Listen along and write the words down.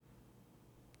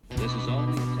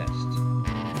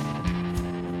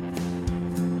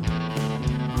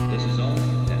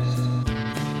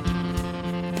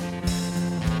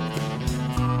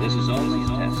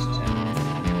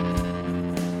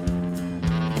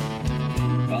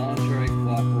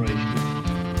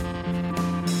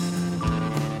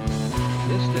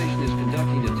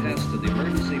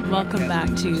Welcome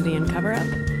back to the Uncover Up.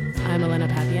 I'm Alena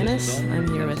Papienis. I'm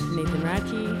here with Nathan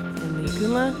Radke and Lee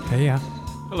Kunla. Hey, yeah.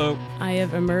 Hello. I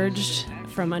have emerged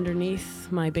from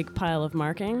underneath my big pile of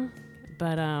marking,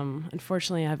 but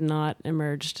unfortunately I have not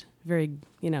emerged very,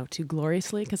 too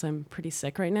gloriously because I'm pretty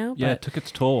sick right now. Yeah, but it took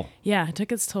its toll. Yeah, it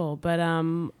took its toll. But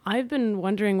I've been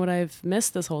wondering what I've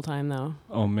missed this whole time, though.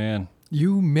 Oh, man.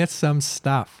 You missed some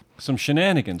stuff. Some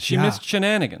shenanigans. She missed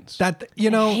shenanigans. I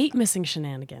hate missing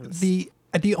shenanigans.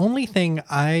 The only thing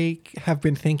I have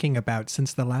been thinking about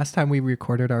since the last time we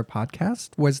recorded our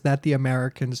podcast was that the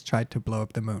Americans tried to blow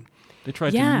up the moon. They tried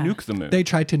to nuke the moon. They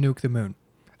tried to nuke the moon.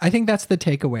 I think that's the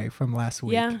takeaway from last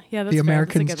week. Yeah, that's the fair.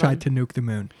 Americans That's a good tried one. to nuke the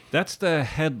moon. That's the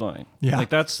headline. Yeah. Like,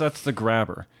 that's the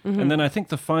grabber. Mm-hmm. And then I think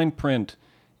the fine print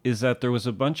is that there was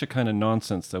a bunch of kind of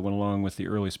nonsense that went along with the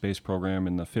early space program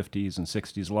in the 50s and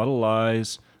 60s. A lot of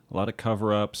lies, a lot of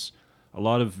cover-ups, a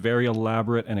lot of very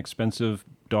elaborate and expensive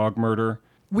dog murder.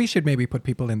 We should maybe put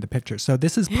people in the picture. So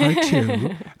this is part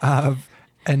 2 of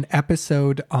an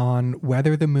episode on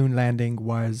whether the moon landing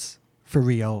was for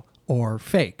real or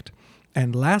faked.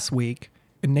 And last week,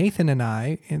 Nathan and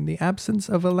I, in the absence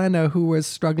of Alena, who was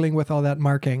struggling with all that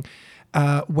marking,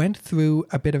 went through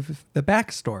a bit of the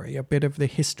backstory, a bit of the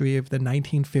history of the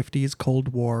 1950s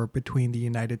Cold War between the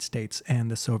United States and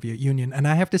the Soviet Union. And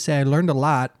I have to say, I learned a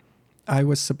lot. I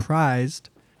was surprised.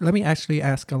 Let me actually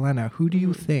ask Alena, who do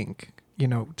you think,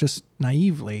 just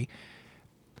naively,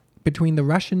 between the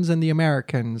Russians and the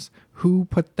Americans, who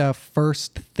put the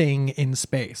first thing in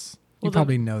space? You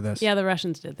probably know this. Yeah, the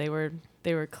Russians did. They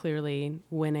were clearly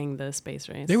winning the space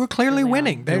race. They were clearly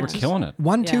winning. They were killing it.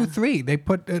 1, 2, Yeah. 3. They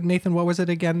put, Nathan, what was it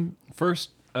again? First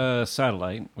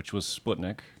satellite, which was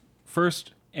Sputnik.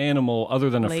 First animal other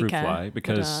than a fruit Laika, fly, the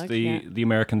because dog, the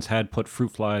Americans had put fruit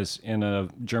flies in a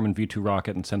German V-2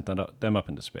 rocket and sent them up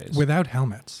into space. Without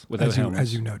helmets. Without helmets.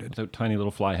 As you noted. Without tiny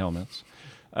little fly helmets.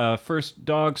 First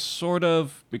dog, sort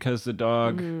of, because the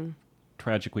dog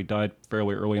tragically died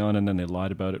fairly early on, and then they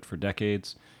lied about it for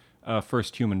decades.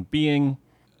 First human being.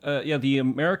 The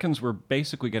Americans were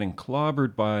basically getting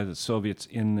clobbered by the Soviets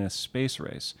in this space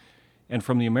race. And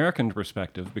from the American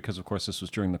perspective, because of course this was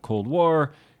during the Cold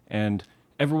War, and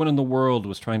everyone in the world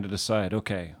was trying to decide,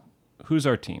 okay, who's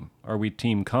our team? Are we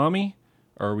team commie,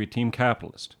 or are we team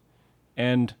capitalist?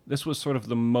 And this was sort of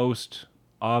the most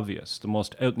obvious, the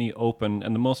most out in the open,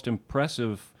 and the most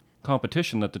impressive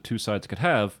competition that the two sides could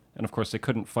have. And of course, they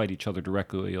couldn't fight each other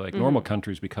directly like normal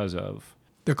countries because of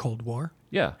The Cold War.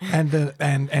 yeah.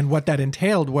 And what that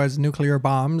entailed was nuclear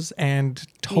bombs and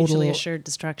total... Mutually assured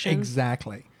destruction.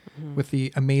 Exactly. With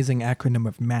the amazing acronym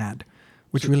of MAD,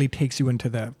 which really takes you into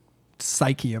the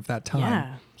psyche of that time.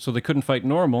 Yeah. So they couldn't fight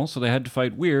normal, so they had to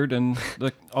fight weird, and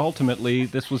ultimately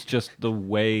this was just the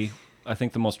way, I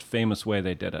think the most famous way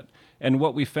they did it. And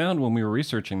what we found when we were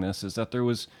researching this is that there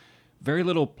was very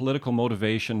little political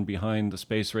motivation behind the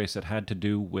space race that had to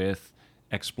do with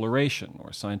exploration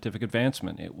or scientific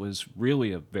advancement. It was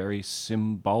really a very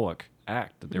symbolic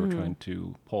act that they were trying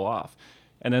to pull off.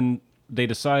 And then they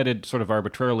decided sort of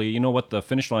arbitrarily, you know what the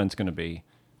finish line is going to be?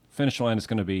 Finish line is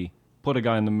going to be put a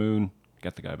guy on the moon,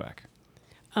 get the guy back.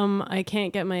 I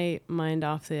can't get my mind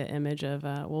off the image of,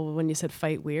 when you said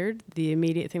fight weird, the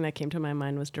immediate thing that came to my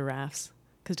mind was giraffes.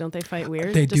 Because don't they fight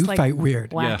weird? They Just do fight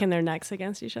weird. Whacking their necks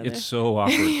against each other. It's so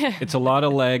awkward. It's a lot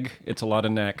of leg. It's a lot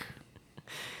of neck.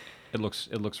 It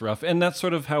looks rough. And that's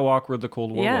sort of how awkward the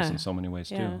Cold War was in so many ways,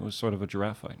 too. Yeah. It was sort of a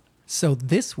giraffe fight. So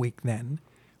this week, then,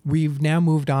 we've now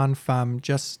moved on from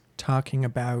just talking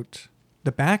about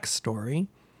the backstory.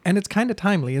 And it's kind of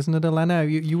timely, isn't it, Alena?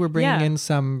 You were bringing in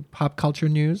some pop culture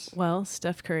news. Well,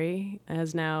 Steph Curry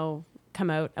has now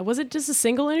come out. Was it just a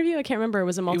single interview? I can't remember.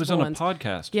 Was it multiple He was on ones? a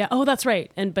podcast. Yeah. Oh, that's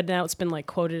right. But now it's been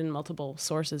quoted in multiple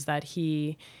sources that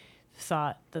he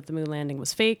thought that the moon landing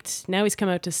was faked. Now he's come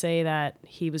out to say that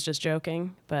he was just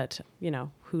joking. But,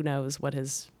 who knows what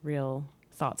his real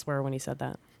thoughts were when he said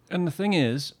that. And the thing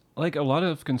is, like a lot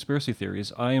of conspiracy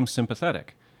theories, I am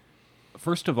sympathetic.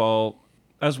 First of all,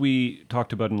 as we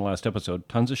talked about in the last episode,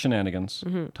 tons of shenanigans,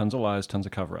 tons of lies, tons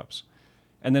of cover-ups.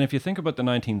 And then if you think about the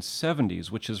 1970s,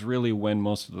 which is really when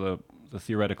most of the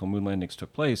theoretical moon landings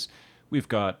took place, we've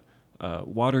got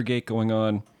Watergate going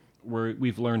on, where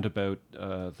we've learned about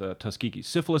the Tuskegee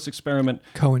syphilis experiment.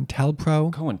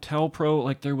 COINTELPRO.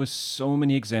 Like, there was so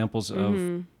many examples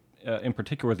of, in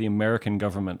particular, the American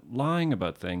government lying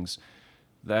about things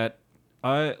that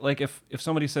if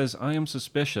somebody says, I am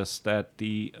suspicious that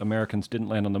the Americans didn't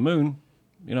land on the moon,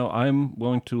 I'm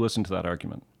willing to listen to that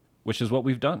argument, which is what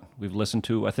we've done. We've listened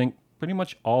to, I think, pretty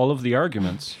much all of the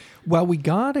arguments. Well, we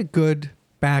got a good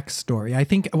backstory. I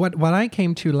think what I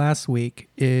came to last week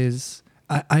is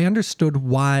I understood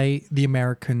why the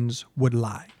Americans would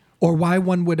lie, or why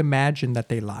one would imagine that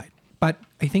they lied. But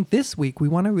I think this week we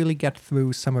want to really get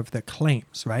through some of the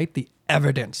claims, right? The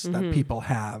evidence that people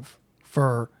have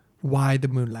for why the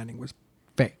moon landing was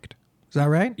faked. Is that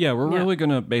right? Yeah, we're really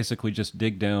going to basically just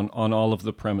dig down on all of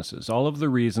the premises, all of the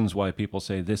reasons why people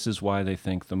say this is why they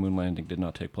think the moon landing did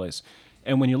not take place.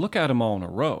 And when you look at them all in a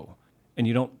row, and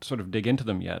you don't sort of dig into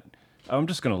them yet, I'm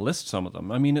just going to list some of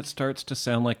them. I mean, it starts to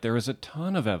sound like there is a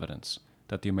ton of evidence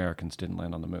that the Americans didn't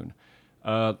land on the moon.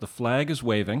 The flag is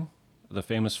waving. The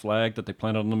famous flag that they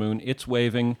planted on the moon, it's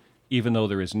waving, even though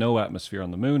there is no atmosphere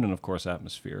on the moon. And of course,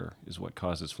 atmosphere is what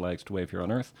causes flags to wave here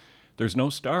on Earth. There's no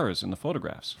stars in the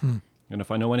photographs. And if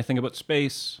I know anything about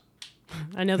space...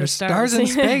 I know there's stars in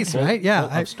space, right? Yeah.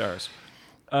 I love stars.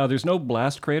 There's no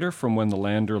blast crater from when the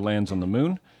lander lands on the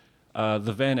moon.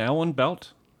 The Van Allen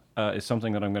belt is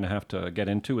something that I'm going to have to get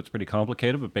into. It's pretty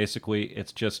complicated, but basically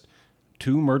it's just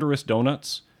two murderous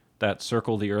donuts that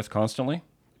circle the Earth constantly.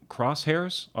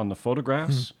 Crosshairs on the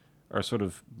photographs are sort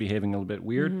of behaving a little bit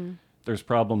weird. There's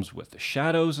problems with the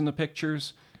shadows in the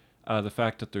pictures. The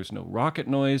fact that there's no rocket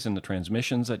noise in the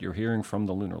transmissions that you're hearing from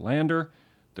the lunar lander.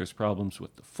 There's problems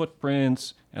with the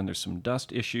footprints, and there's some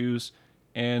dust issues.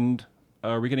 And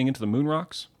are we getting into the moon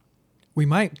rocks? We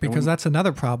might, because that's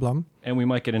another problem. And we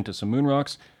might get into some moon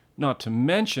rocks. Not to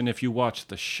mention, if you watch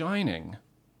The Shining,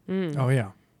 Oh,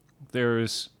 yeah.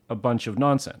 there's a bunch of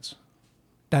nonsense.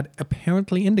 That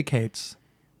apparently indicates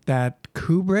that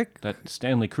Kubrick... That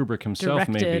Stanley Kubrick himself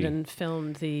directed maybe... and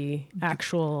filmed the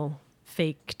actual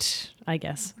faked, I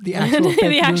guess. The actual fake The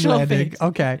moon actual landing. faked.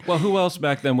 Okay. Well, who else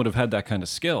back then would have had that kind of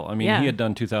skill? I mean, Yeah. he had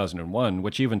done 2001,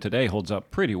 which even today holds up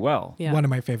pretty well. Yeah. One of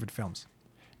my favorite films.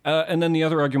 And then the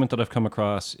other argument that I've come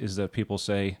across is that people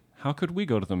say, how could we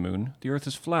go to the moon? The Earth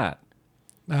is flat.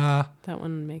 That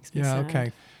one makes me Yeah, sad.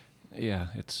 okay. Yeah,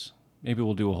 maybe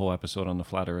we'll do a whole episode on the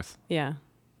flat Earth. Yeah.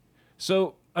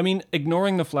 So, I mean,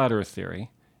 ignoring the flat Earth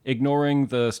theory, ignoring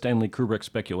the Stanley Kubrick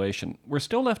speculation, we're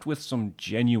still left with some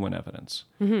genuine evidence.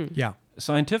 Yeah.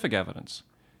 Scientific evidence.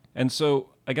 And so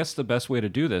I guess the best way to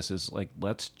do this is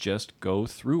let's just go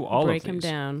through all Break of these.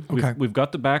 them down. Okay. We've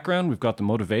got the background, we've got the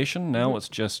motivation. Now let's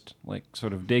just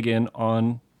sort of dig in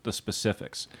on the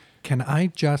specifics. Can I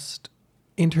just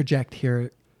interject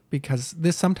here? Because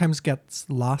this sometimes gets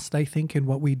lost, I think, in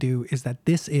what we do, is that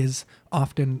this is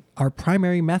often our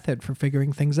primary method for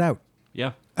figuring things out.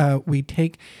 Yeah. We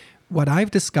take what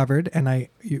I've discovered, and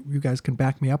you guys can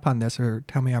back me up on this or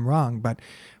tell me I'm wrong, but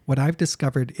what I've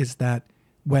discovered is that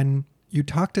when you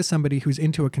talk to somebody who's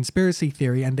into a conspiracy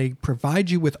theory and they provide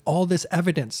you with all this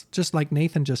evidence, just like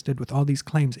Nathan just did with all these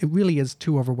claims, it really is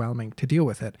too overwhelming to deal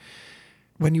with it.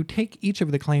 When you take each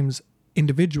of the claims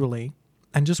individually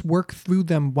and just work through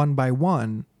them one by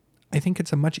one, I think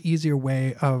it's a much easier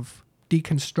way of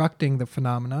deconstructing the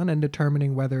phenomenon and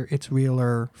determining whether it's real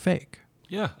or fake.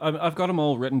 Yeah, I've got them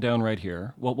all written down right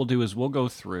here. What we'll do is we'll go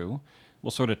through,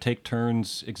 we'll sort of take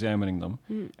turns examining them,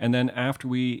 and then after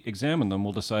we examine them,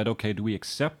 we'll decide, okay, do we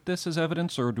accept this as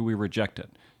evidence or do we reject it?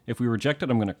 If we reject it,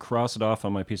 I'm going to cross it off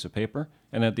on my piece of paper,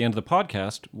 and at the end of the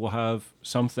podcast, we'll have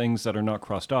some things that are not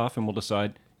crossed off, and we'll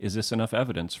decide, is this enough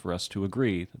evidence for us to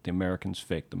agree that the Americans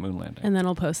faked the moon landing? And then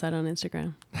I'll post that on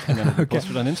Instagram. And then we'll post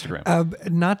it on Instagram.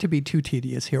 Not to be too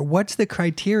tedious here, what's the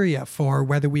criteria for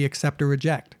whether we accept or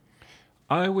reject?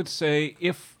 I would say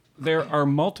if there are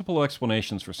multiple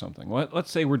explanations for something,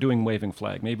 let's say we're doing waving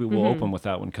flag. Maybe we'll open with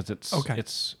that one because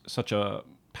it's such a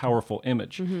powerful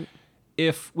image.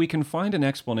 If we can find an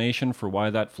explanation for why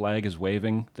that flag is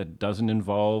waving that doesn't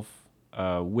involve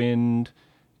wind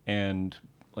and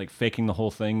faking the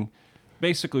whole thing,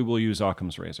 basically we'll use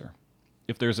Occam's razor.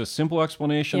 If there's a simple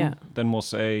explanation, then we'll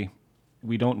say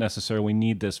we don't necessarily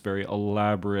need this very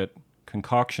elaborate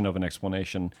concoction of an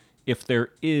explanation if there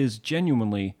is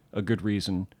genuinely a good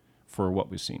reason for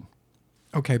what we've seen.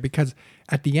 Okay, because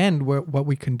at the end, what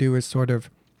we can do is sort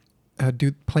of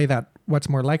play that what's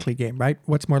more likely game, right?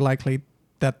 What's more likely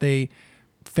that they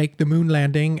fake the moon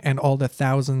landing and all the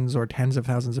thousands or tens of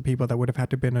thousands of people that would have had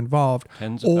to been involved,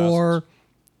 or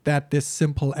that this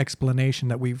simple explanation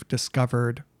that we've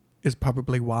discovered is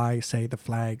probably why, say, the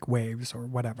flag waves or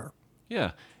whatever.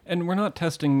 Yeah, and we're not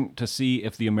testing to see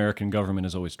if the American government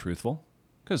is always truthful,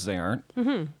 because they aren't.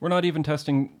 We're not even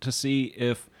testing to see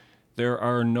if there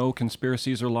are no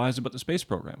conspiracies or lies about the space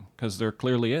program, because there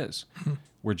clearly is.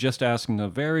 We're just asking a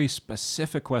very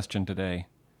specific question today.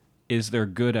 Is there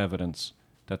good evidence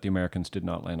that the Americans did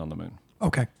not land on the moon?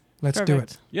 Okay. Let's do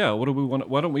Perfect. it. Yeah, what do we want?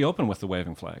 Why don't we open with the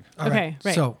waving flag? All Okay,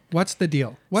 right. So, what's the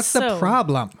deal? What's the So-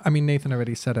 problem? I mean, Nathan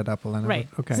already set it up, Alena. Right.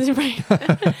 but- Okay.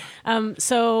 Right.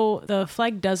 So the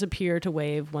flag does appear to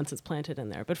wave once it's planted in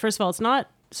there. But first of all, it's not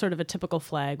sort of a typical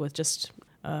flag with just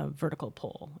a vertical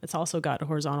pole. It's also got a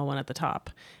horizontal one at the top,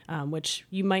 which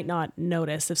you might not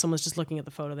notice if someone's just looking at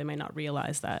the photo. They might not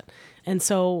realize that. And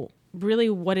so really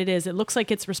what it is, it looks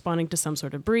like it's responding to some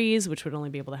sort of breeze, which would only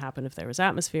be able to happen if there was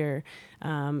atmosphere.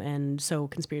 And so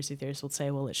conspiracy theorists will say,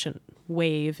 well, it shouldn't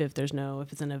wave if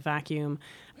it's in a vacuum.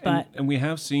 But And we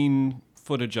have seen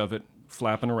footage of it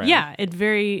flapping around. yeah,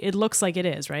 it looks like it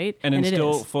is, right? And in it still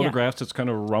is. Yeah. photographs, it's kind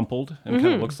of rumpled and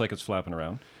kind of looks like it's flapping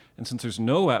around. And since there's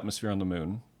no atmosphere on the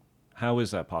moon, how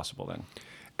is that possible then?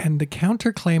 And the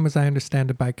counterclaim, as I understand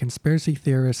it, by conspiracy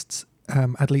theorists,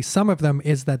 at least some of them,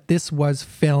 is that this was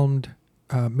filmed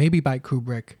maybe by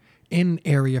Kubrick in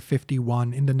Area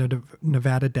 51 in the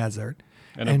Nevada desert.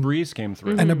 And a breeze came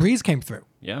through. And a breeze came through.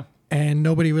 Yeah. And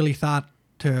nobody really thought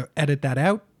to edit that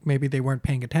out. Maybe they weren't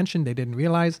paying attention. They didn't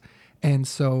realize. And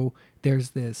so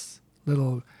there's this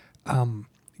little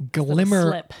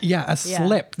glimmer. slip. Yeah, a Yeah.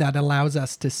 slip that allows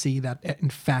us to see that, in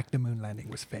fact, the moon landing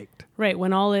was faked. Right,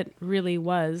 when all it really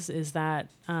was is that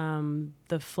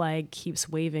the flag keeps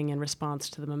waving in response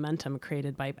to the momentum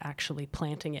created by actually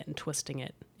planting it and twisting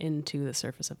it into the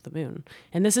surface of the moon.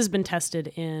 And this has been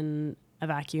tested in a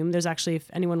vacuum. There's actually, if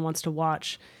anyone wants to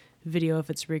watch video of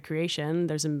its recreation,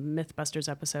 there's a Mythbusters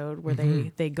episode where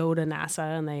they go to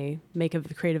NASA and they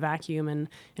create a vacuum and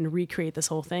recreate this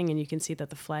whole thing, and you can see that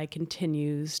the flag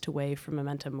continues to wave from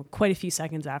momentum quite a few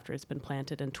seconds after it's been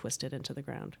planted and twisted into the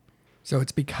ground. So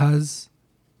it's because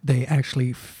they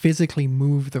actually physically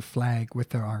move the flag with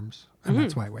their arms, and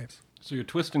that's why it waves. So you're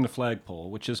twisting the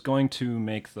flagpole, which is going to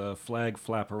make the flag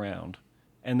flap around.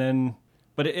 And then,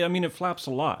 but it flaps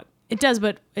a lot. It does,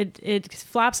 but it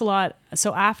flaps a lot.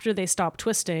 So after they stop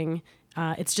twisting,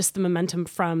 it's just the momentum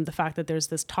from the fact that there's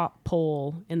this top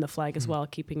pole in the flag as well,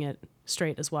 keeping it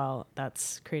straight as well.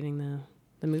 That's creating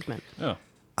the movement. Oh.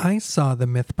 I saw the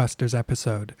Mythbusters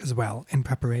episode as well in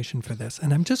preparation for this,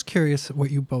 and I'm just curious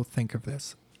what you both think of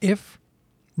this. If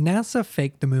NASA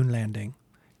faked the moon landing,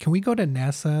 can we go to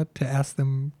NASA to ask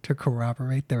them to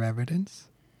corroborate their evidence?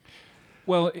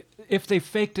 Well, if they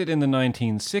faked it in the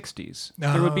 1960s,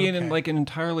 there would be okay. an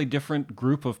entirely different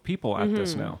group of people at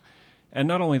this now. And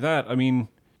not only that,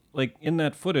 in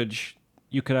that footage,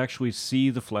 you could actually see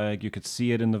the flag, you could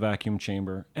see it in the vacuum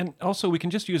chamber. And also, we can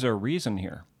just use our reason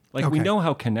here. We Okay. know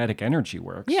how kinetic energy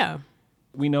works. Yeah.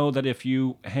 We know that if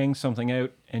you hang something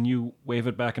out and you wave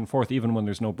it back and forth, even when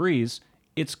there's no breeze,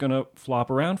 it's going to flop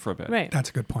around for a bit. Right. That's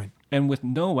a good point. And with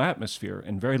no atmosphere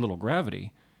and very little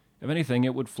gravity, if anything,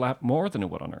 it would flap more than it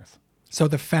would on Earth. So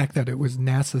the fact that it was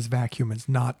NASA's vacuum is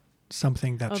not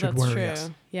something that should that's worry true. us.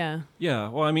 Yeah. Yeah,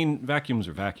 well, vacuums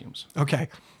are vacuums. Okay.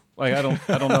 I don't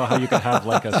know how you could have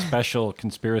a special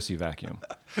conspiracy vacuum.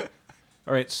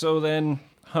 All right, so then,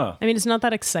 It's not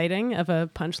that exciting of a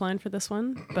punchline for this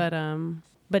one,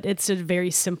 but it's a very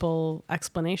simple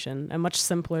explanation, and much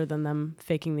simpler than them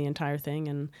faking the entire thing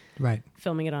and Right.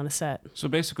 filming it on a set. So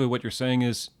basically what you're saying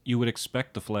is you would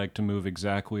expect the flag to move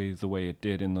exactly the way it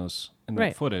did in that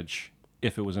Right. footage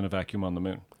if it was in a vacuum on the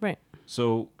moon. Right.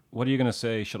 So what are you going to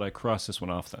say? Should I cross this one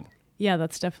off then? Yeah,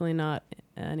 that's definitely not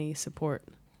any support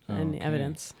and Okay.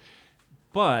 evidence.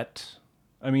 But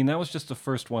that was just the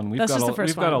first one. We've That's got just the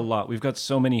first we've got a one. lot. We've got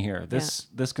so many here. This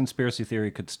conspiracy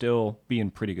theory could still be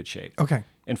in pretty good shape. Okay.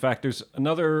 In fact, there's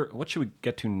another. What should we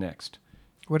get to next?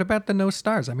 What about the no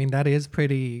stars? That is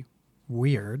pretty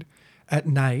weird. At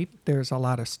night, there's a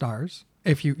lot of stars.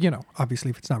 If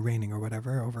obviously if it's not raining or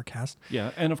whatever, overcast.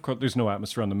 Yeah, and of course there's no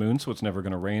atmosphere on the moon, so it's never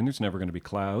going to rain. There's never going to be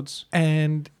clouds.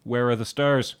 And Where are the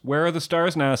stars? Where are the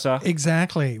stars, NASA?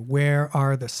 exactly, where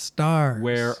are the stars?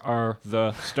 Where are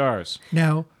the stars?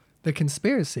 Now, the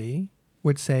conspiracy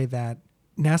would say that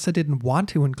NASA didn't want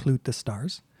to include the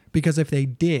stars because if they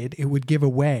did, it would give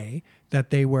away that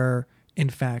they were, in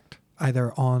fact,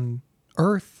 either on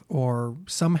Earth or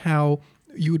somehow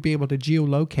you would be able to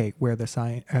geolocate where the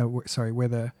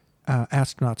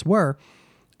astronauts were,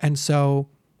 and so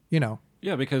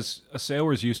Yeah, because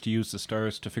sailors used to use the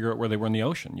stars to figure out where they were in the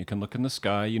ocean. You can look in the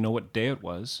sky, you know what day it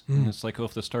was, and it's like,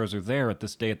 if the stars are there at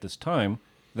this day at this time,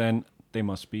 then they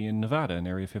must be in Nevada in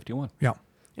Area 51. yeah.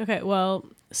 Okay, well,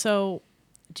 so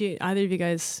do either of you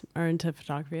guys are into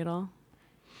photography at all?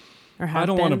 Or have I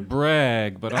don't want to been?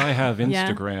 brag, but I have Yeah.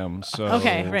 Instagram, so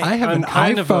Okay, right. I have I'm an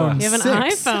kind of a- iPhone You have an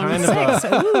 6. iPhone Kind of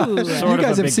 6. Ooh. Sort You of guys a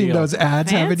have big seen deal. those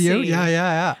ads, haven't you? Fancy.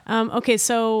 Yeah. Okay,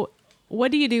 so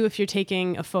what do you do if you're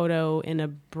taking a photo in a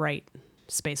bright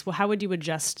space? Well, how would you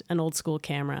adjust an old school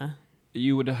camera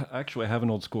you would actually have an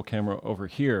old school camera over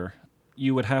here.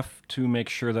 You would have to make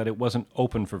sure that it wasn't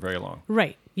open for very long.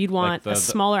 Right. You'd want Like a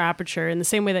smaller aperture in the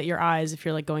same way that your eyes, if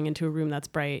you're like going into a room that's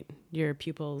bright, your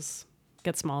pupils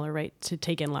get smaller, right, to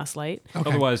take in less light. Okay.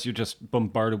 Otherwise, you're just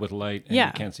bombarded with light and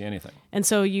you can't see anything. And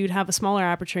so you'd have a smaller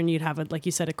aperture and you'd have, like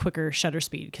you said, a quicker shutter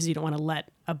speed because you don't want to let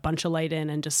a bunch of light in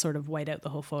and just sort of white out the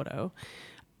whole photo.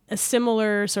 A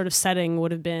similar sort of setting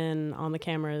would have been on the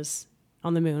cameras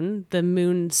on the moon. The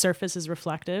moon surface is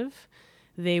reflective.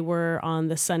 They were on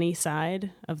the sunny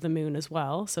side of the moon as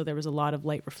well, so there was a lot of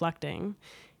light reflecting.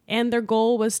 And their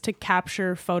goal was to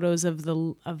capture photos of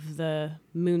the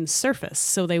moon's surface.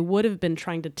 So they would have been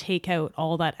trying to take out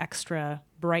all that extra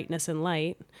brightness and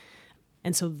light.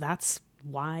 And so that's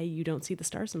why you don't see the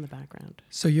stars in the background.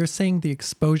 So you're saying the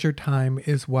exposure time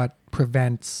is what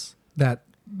prevents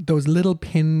those little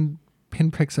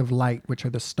pinpricks of light, which are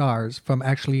the stars, from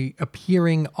actually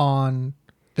appearing on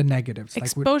the negatives.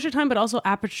 Exposure time, but also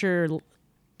aperture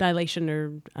dilation or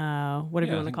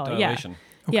whatever you want to call dilation. it. Yeah.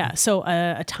 Okay. Yeah. So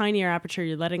a tinier aperture,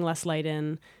 you're letting less light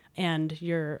in, and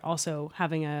you're also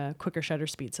having a quicker shutter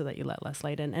speed so that you let less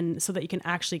light in, and so that you can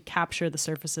actually capture the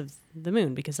surface of the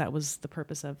moon, because that was the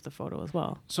purpose of the photo as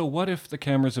well. So what if the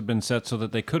cameras had been set so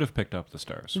that they could have picked up the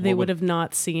stars? They would have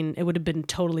not seen, it would have been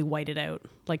totally whited out,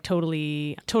 like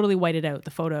totally whited out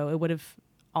the photo. It would have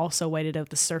also whited out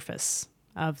the surface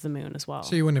of the moon as well.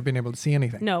 So you wouldn't have been able to see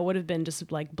anything? No, it would have been just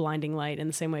like blinding light. In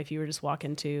the same way, if you were just walk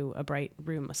into a bright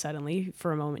room suddenly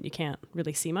for a moment, you can't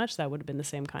really see much. That would have been the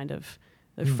same kind of,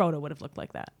 the photo would have looked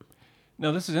like that.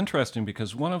 Now, this is interesting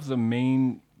because one of the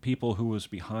main people who was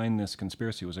behind this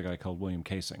conspiracy was a guy called William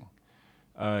Casing.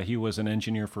 He was an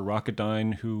engineer for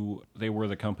Rocketdyne, who they were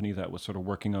the company that was sort of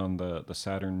working on the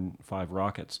Saturn V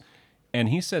rockets. And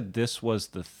he said this was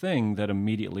the thing that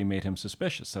immediately made him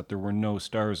suspicious, that there were no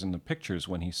stars in the pictures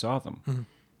when he saw them. Mm-hmm.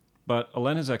 But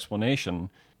Alena's explanation,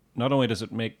 not only does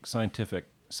it make scientific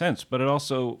sense, but it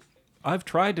also, I've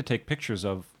tried to take pictures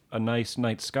of a nice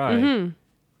night sky,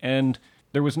 and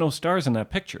there was no stars in that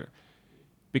picture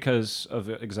because of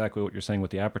exactly what you're saying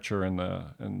with the aperture and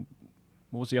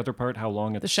what was the other part? How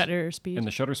long it's... The shutter speed. And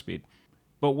the shutter speed.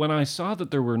 But when I saw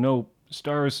that there were no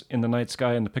stars in the night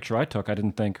sky in the picture I took, I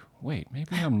didn't think, wait,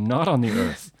 maybe I'm not on the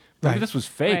Earth. Maybe this was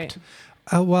faked.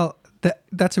 Right. Well,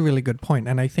 that's a really good point.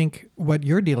 And I think what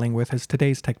you're dealing with is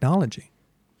today's technology.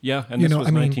 Yeah, and this was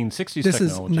 1960s this technology. This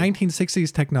is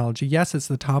 1960s technology. Yes, it's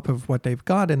the top of what they've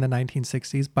got in the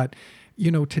 1960s, but,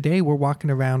 today we're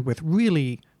walking around with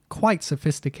really quite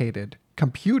sophisticated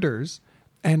computers.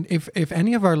 And if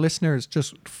any of our listeners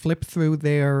just flip through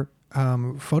their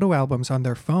photo albums on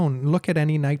their phone, look at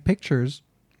any night pictures,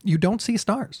 you don't see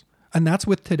stars. And that's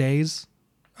with today's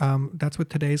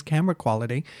camera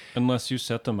quality. Unless you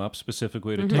set them up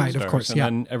specifically to take stars. Of course, and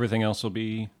then everything else will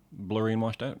be blurry and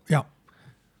washed out. Yeah.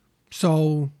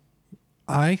 So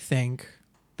I think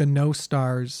the no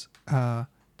stars, the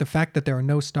fact that there are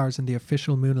no stars in the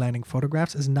official moon landing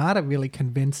photographs is not a really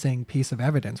convincing piece of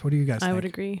evidence. What do you guys think? I would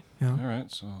agree. Yeah. All right,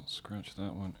 so I'll scratch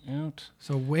that one out.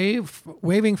 So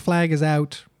waving flag is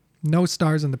out. No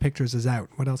stars in the pictures is out.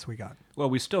 What else we got? Well,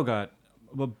 we still got,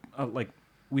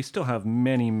 we still have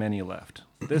many, many left.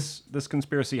 This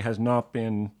conspiracy has not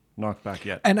been knocked back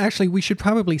yet. And actually, we should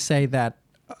probably say that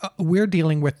we're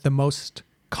dealing with the most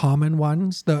common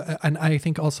ones, and I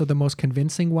think also the most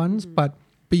convincing ones, but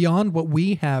beyond what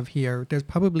we have here, there's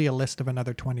probably a list of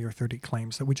another 20 or 30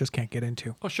 claims that we just can't get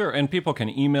into. Oh, sure. And people can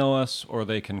email us or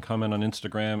they can comment on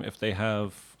Instagram if they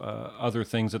have other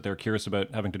things that they're curious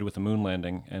about having to do with the moon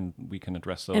landing, and we can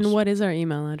address those. And what is our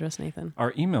email address, Nathan?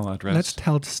 Our email address... Let's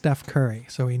tell Steph Curry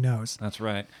so he knows. That's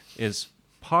right. Is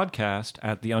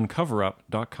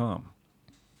podcast@theuncoverup.com.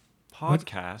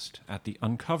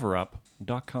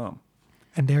 Podcast@theuncoverup.com.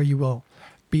 And there you will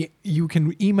be. You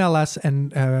can email us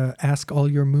and ask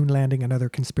all your moon landing and other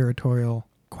conspiratorial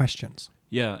questions.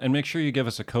 Yeah, and make sure you give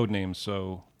us a code name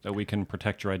so that we can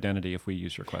protect your identity if we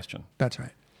use your question. That's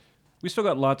right. We still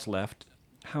got lots left.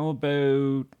 How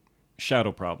about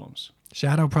shadow problems?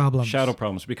 Shadow problems. Shadow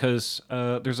problems, because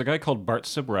there's a guy called Bart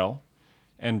Sibrel,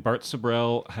 and Bart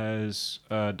Sibrel has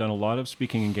done a lot of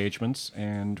speaking engagements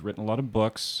and written a lot of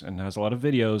books and has a lot of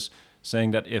videos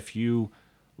saying that if you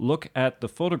look at the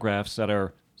photographs that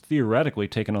are theoretically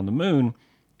taken on the moon,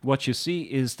 what you see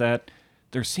is that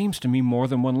there seems to be more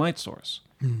than one light source.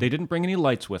 They didn't bring any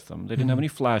lights with them. They didn't have any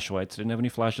flashlights. They didn't have any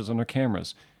flashes on their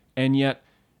cameras. And yet,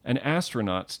 an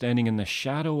astronaut standing in the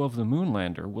shadow of the moon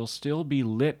lander will still be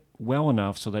lit well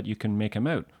enough so that you can make him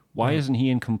out. Why isn't he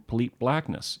in complete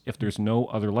blackness if there's no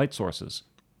other light sources?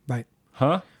 Right.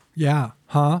 Huh? Yeah.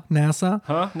 Huh, NASA?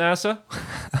 Huh, NASA?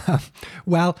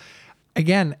 Well,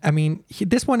 again, I mean,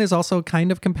 this one is also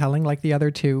kind of compelling like the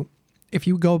other two. If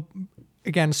you go,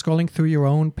 again, scrolling through your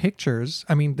own pictures,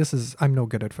 I mean, I'm no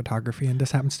good at photography and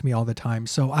this happens to me all the time.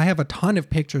 So I have a ton of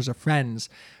pictures of friends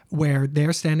where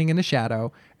they're standing in a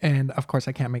shadow and of course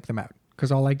I can't make them out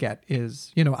because all I get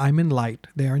is, I'm in light,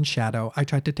 they're in shadow. I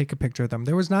tried to take a picture of them.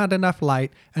 There was not enough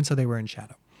light and so they were in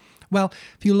shadow. Well,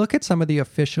 if you look at some of the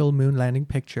official moon landing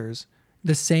pictures,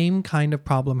 the same kind of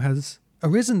problem has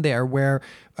arisen there where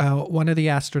one of the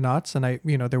astronauts,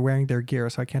 and they're wearing their gear,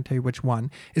 so I can't tell you which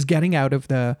one, is getting out of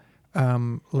the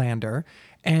lander,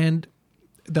 and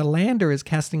the lander is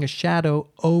casting a shadow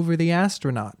over the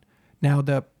astronaut. Now,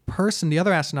 the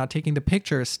other astronaut taking the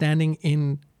picture is standing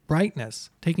in brightness,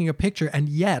 taking a picture, and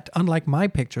yet, unlike my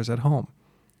pictures at home,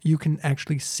 you can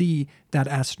actually see that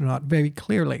astronaut very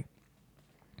clearly.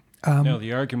 No,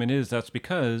 the argument is that's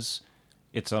because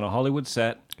it's on a Hollywood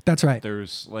set. That's right.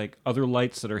 There's like other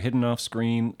lights that are hidden off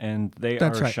screen and they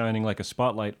are shining like a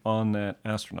spotlight on that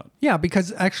astronaut. Yeah,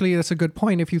 because actually that's a good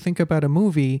point. If you think about a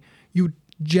movie, you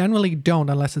generally don't,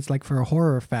 unless it's like for a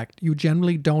horror effect, you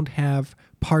generally don't have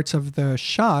parts of the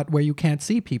shot where you can't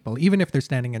see people, even if they're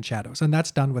standing in shadows. And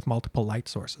that's done with multiple light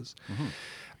sources. Mm-hmm.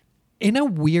 In a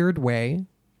weird way,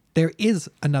 there is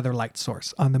another light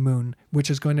source on the moon, which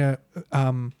is going to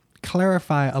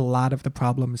clarify a lot of the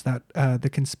problems that the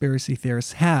conspiracy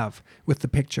theorists have with the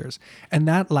pictures. And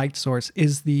that light source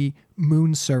is the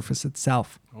moon surface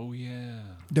itself. Oh, yeah.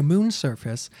 The moon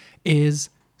surface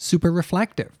is super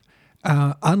reflective,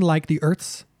 unlike the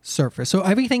Earth's surface. So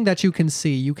everything that you can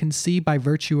see by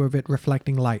virtue of it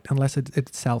reflecting light, unless it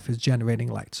itself is generating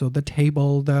light. So the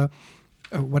table, the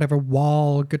whatever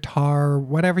wall, guitar,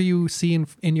 whatever you see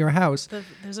in your house.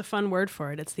 There's a fun word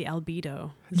for it. It's the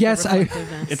albedo. Yes,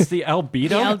 it's the albedo?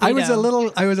 The albedo. I was a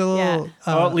little.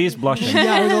 Yeah. Lee's blushing.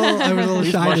 Yeah, I was a little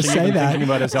shy to say that. Thinking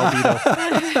about his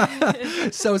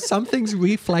albedo. So something's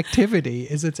reflectivity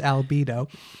is its albedo,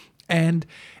 and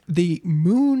the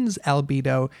moon's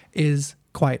albedo is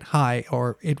quite high,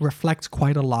 or it reflects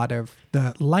quite a lot of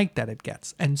the light that it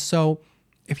gets, and so.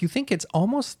 If you think it's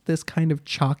almost this kind of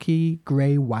chalky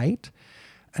gray white,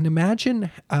 and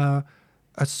imagine a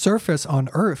surface on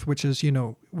Earth, which is,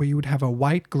 where you would have a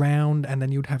white ground and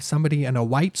then you'd have somebody in a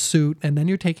white suit and then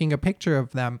you're taking a picture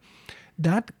of them,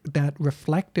 that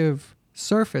reflective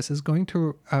surface is going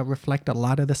to reflect a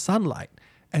lot of the sunlight.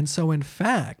 And so in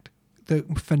fact, the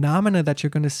phenomena that you're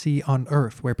going to see on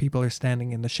Earth where people are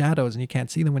standing in the shadows and you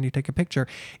can't see them when you take a picture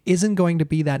isn't going to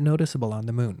be that noticeable on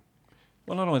the moon.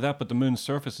 Well, not only that, but the moon's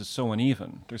surface is so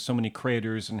uneven. There's so many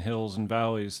craters and hills and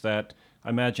valleys that I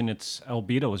imagine its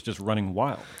albedo is just running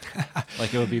wild.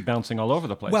 Like it would be bouncing all over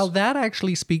the place. Well, that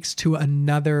actually speaks to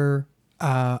another,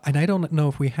 and I don't know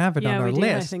if we have it on our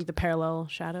list. I think the parallel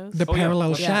shadows. The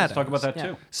parallel shadows. Let's talk about that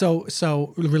too.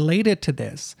 So related to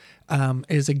this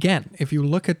is, again, if you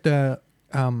look at the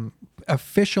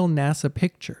official NASA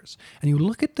pictures and you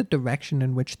look at the direction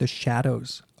in which the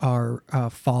shadows are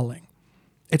falling,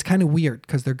 it's kind of weird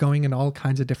because they're going in all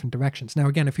kinds of different directions. Now,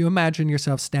 again, if you imagine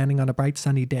yourself standing on a bright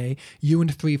sunny day, you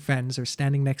and 3 friends are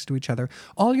standing next to each other,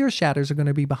 all your shadows are going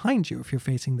to be behind you if you're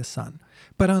facing the sun.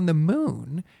 But on the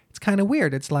moon, it's kind of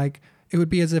weird. It's like, it would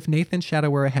be as if Nathan's shadow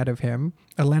were ahead of him,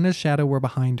 Alena's shadow were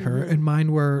behind her, and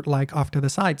mine were like off to the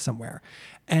side somewhere.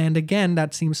 And again,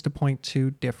 that seems to point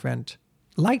to different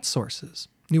light sources.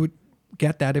 You would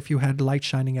get that if you had light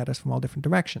shining at us from all different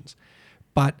directions.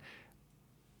 But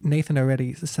Nathan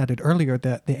already said it earlier,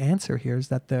 that the answer here is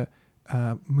that the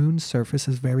moon's surface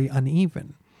is very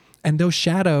uneven. And those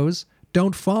shadows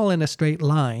don't fall in a straight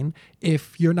line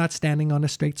if you're not standing on a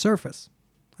straight surface.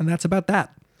 And that's about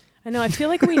that. I know. I feel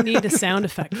like we need a sound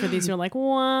effect for these. You're like,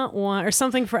 wah, wah, or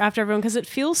something for after everyone, because it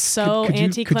feels so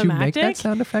anticlimactic. Could you make that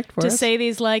sound effect for us? To say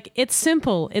these, like, it's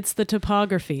simple, it's the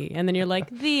topography. And then you're like,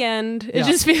 the end. It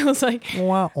just feels like...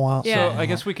 Wah, wah. Yeah. So I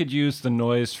guess we could use the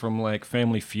noise from like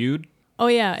Family Feud. Oh,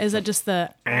 yeah. Is that just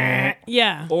the...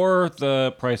 yeah. Or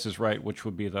the Price is Right, which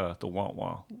would be the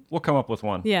wah-wah. We'll come up with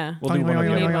one. Yeah. We'll do one of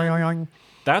the need other. one.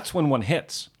 That's when one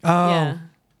hits. Oh. Yeah.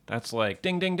 That's like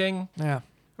ding, ding, ding. Yeah.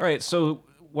 All right, so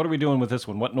what are we doing with this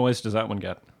one? What noise does that one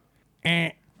get?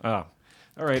 All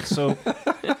right, so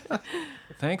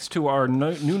thanks to our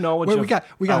new knowledge of we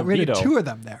got rid of albedo. 2 of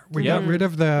them there. We got rid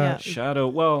of the...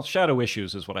 Shadow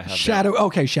issues is what I have Shadow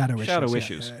there. Shadow issues. Shadow Yeah,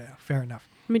 issues. yeah, fair enough.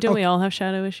 I mean, don't we all have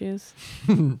shadow issues?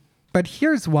 But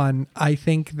here's one I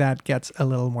think that gets a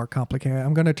little more complicated.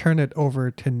 I'm going to turn it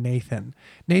over to Nathan.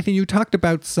 Nathan, you talked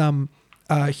about some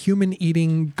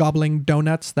human-eating, gobbling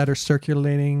donuts that are circular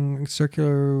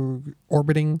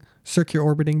orbiting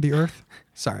the Earth.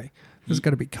 Sorry, this is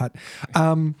going to be cut.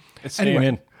 It's staying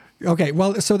in. Okay,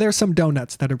 well, so there's some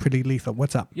donuts that are pretty lethal.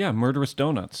 What's up? Yeah, murderous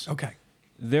donuts. Okay.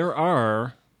 There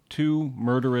are two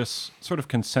murderous, sort of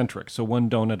concentric. So one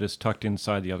donut is tucked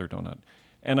inside the other donut.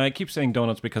 And I keep saying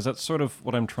donuts because that's sort of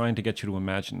what I'm trying to get you to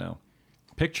imagine now.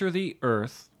 Picture the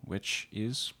Earth, which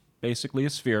is basically a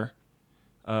sphere.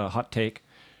 Hot take.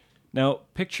 Now,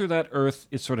 picture that Earth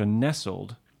is sort of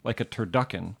nestled like a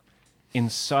turducken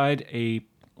inside a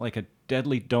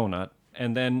deadly donut,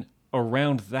 and then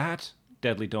around that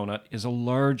deadly donut is a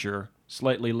larger,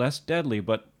 slightly less deadly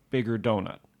but bigger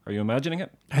donut. Are you imagining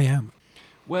it? I am.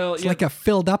 Well, It's like a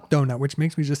filled up donut, which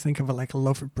makes me just think of it like a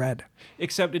loaf of bread.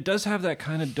 except it does have that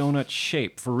kind of donut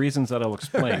shape for reasons that I'll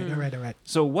explain. All right.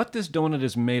 So what this donut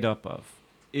is made up of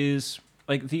is,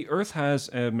 like, the Earth has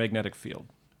a magnetic field.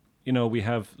 You know, we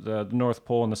have the North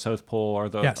Pole and the South Pole are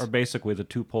Yes. are basically the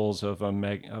two poles of a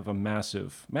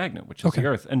massive magnet, which is the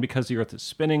Earth. And because the Earth is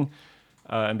spinning,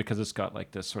 and because it's got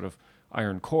like this sort of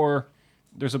iron core,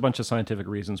 there's a bunch of scientific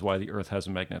reasons why the Earth has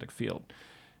a magnetic field.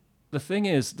 The thing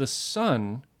is, the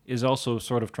sun is also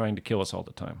sort of trying to kill us all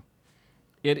the time.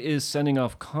 It is sending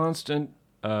off constant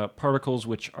particles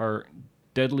which are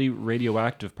deadly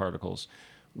radioactive particles,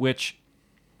 which,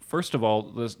 first of all,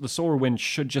 the solar wind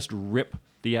should just rip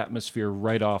the atmosphere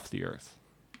right off the Earth,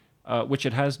 which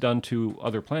it has done to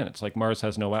other planets. Like Mars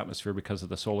has no atmosphere because of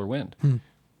the solar wind.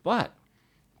 But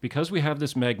because we have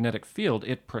this magnetic field,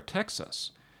 it protects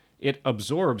us. It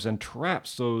absorbs and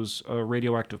traps those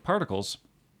radioactive particles,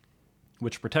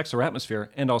 which protects our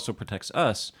atmosphere and also protects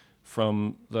us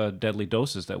from the deadly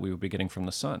doses that we would be getting from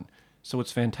the sun. So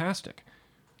it's fantastic.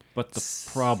 But the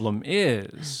problem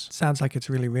is, Sounds like it's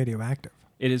really radioactive.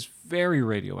 it is very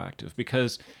radioactive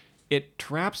because it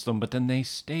traps them, but then they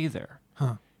stay there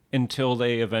until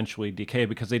they eventually decay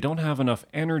because they don't have enough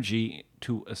energy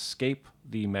to escape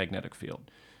the magnetic field,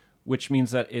 which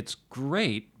means that it's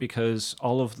great because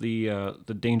all of the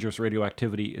dangerous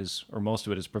radioactivity is, or most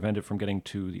of it is prevented from getting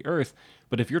to the Earth.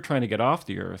 But if you're trying to get off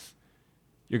the Earth,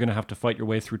 you're going to have to fight your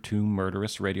way through two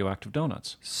murderous radioactive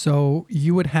donuts. So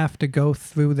you would have to go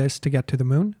through this to get to the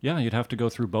moon? Yeah, you'd have to go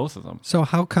through both of them. So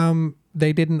how come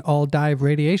they didn't all die of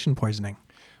radiation poisoning?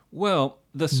 Well,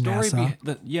 the story... NASA.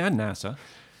 NASA.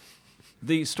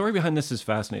 The story behind this is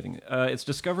fascinating. It's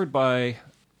discovered by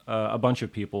a bunch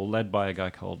of people, led by a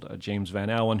guy called James Van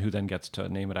Allen, who then gets to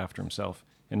name it after himself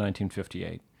in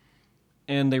 1958.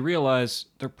 And they realize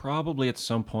they're probably at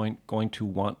some point going to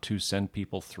want to send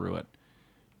people through it.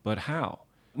 But how?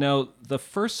 Now, the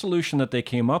first solution that they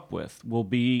came up with will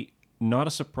be not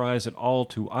a surprise at all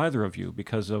to either of you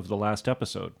because of the last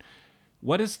episode.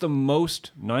 What is the most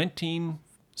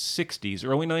 1960s,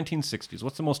 early 1960s,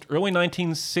 what's the most early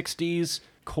 1960s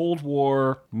Cold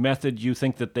War method you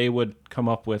think that they would come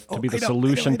up with to be the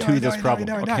solution to this problem?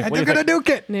 And what do they're you going to think? nuke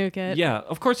it. Nuke it. Yeah,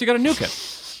 of course you got to nuke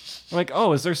it. Like,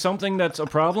 oh, is there something that's a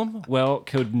problem? Well,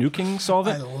 could nuking solve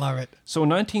I it? love it. So in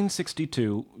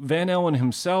 1962, Van Allen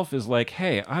himself is like,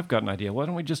 hey, I've got an idea. Why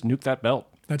don't we just nuke that belt?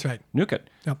 That's right. Nuke it.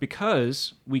 Yep.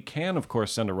 Because we can, of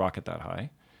course, send a rocket that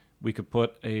high. We could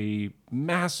put a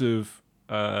massive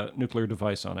nuclear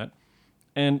device on it.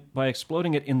 And by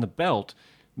exploding it in the belt,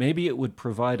 maybe it would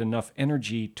provide enough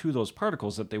energy to those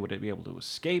particles that they would be able to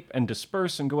escape and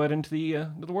disperse and go out into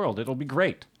the world. It'll be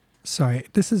great. Sorry,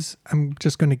 I'm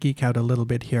just going to geek out a little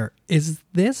bit here. Is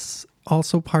this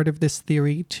also part of this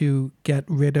theory to get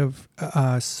rid of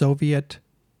Soviet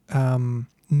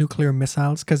nuclear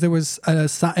missiles? Because there was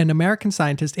an American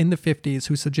scientist in the 50s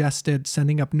who suggested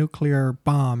sending up nuclear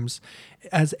bombs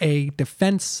as a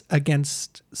defense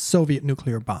against Soviet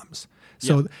nuclear bombs.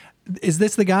 So is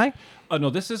this the guy? Oh, no,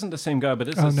 this isn't the same guy, but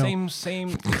it's Oh, the no.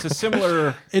 same, it's a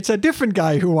similar... It's a different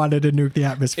guy who wanted to nuke the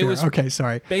atmosphere. It was Okay,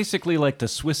 sorry. basically like the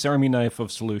Swiss Army knife of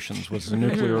solutions was a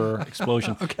nuclear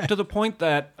explosion. To the point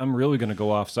that, I'm really going to go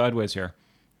off sideways here,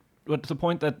 but to the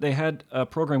point that they had a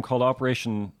program called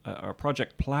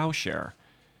Project Plowshare.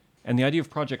 And the idea of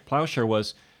Project Plowshare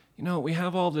was, you know, we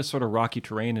have all this sort of rocky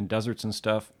terrain and deserts and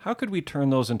stuff. How could we turn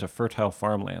those into fertile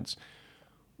farmlands?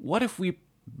 What if we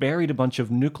buried a bunch of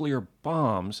nuclear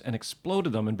bombs and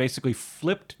exploded them and basically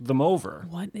flipped them over?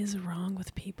 What is wrong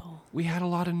with people? We had a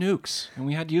lot of nukes, and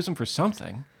we had to use them for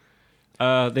something.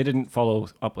 They didn't follow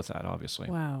up with that, obviously.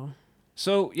 Wow.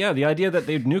 So, yeah, the idea that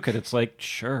they'd nuke it, it's like,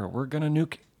 sure, we're going to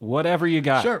nuke whatever you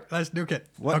got. Sure, let's nuke it.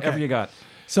 Whatever you got.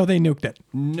 So they nuked it.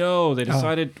 No, they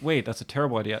decided, wait, that's a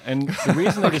terrible idea. And the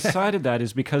reason they decided that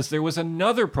is because there was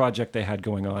another project they had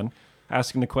going on,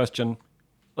 asking the question,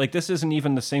 like, this isn't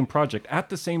even the same project. At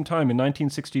the same time, in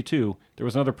 1962, there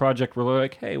was another project where they're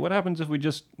like, hey, what happens if we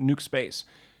just nuke space?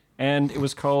 And it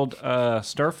was called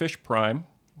Starfish Prime,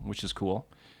 which is cool.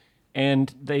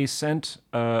 And they sent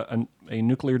a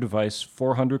nuclear device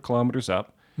 400 kilometers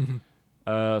up.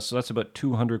 So that's about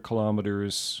 200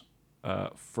 kilometers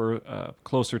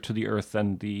closer to the Earth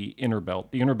than the inner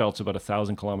belt. The inner belt's about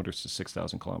 1,000 kilometers to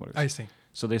 6,000 kilometers. I see.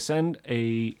 So they send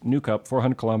a nuke up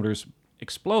 400 kilometers,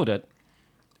 explode it.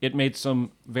 It made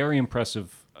some very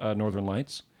impressive northern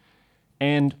lights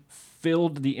and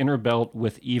filled the inner belt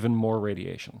with even more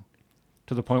radiation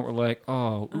to the point where like,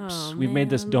 we've made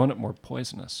this donut more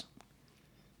poisonous.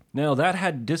 Now, that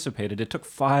had dissipated. It took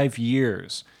 5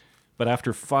 years. But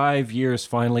after 5 years,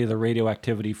 finally, the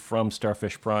radioactivity from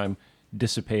Starfish Prime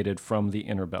dissipated from the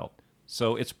inner belt.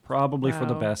 So it's probably for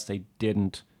the best they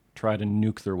didn't try to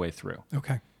nuke their way through.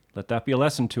 Okay. Let that be a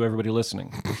lesson to everybody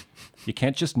listening. You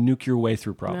can't just nuke your way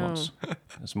through problems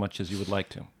as much as you would like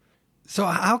to. So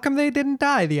how come they didn't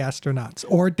die, the astronauts?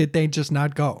 Or did they just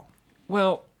not go?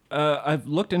 Well, I've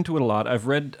looked into it a lot. I've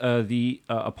read the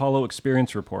Apollo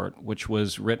Experience Report, which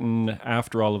was written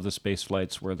after all of the space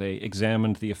flights, where they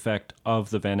examined the effect of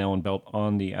the Van Allen belt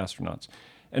on the astronauts.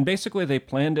 And basically, they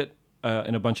planned it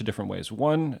in a bunch of different ways.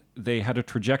 One, they had a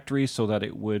trajectory so that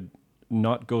it would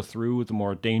not go through the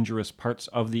more dangerous parts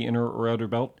of the inner or outer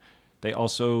belt. They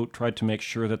also tried to make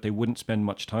sure that they wouldn't spend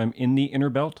much time in the inner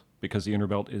belt, because the inner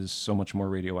belt is so much more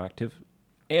radioactive.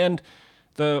 And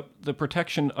the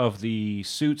protection of the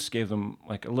suits gave them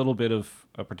like a little bit of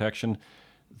protection.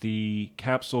 The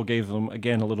capsule gave them,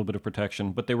 again, a little bit of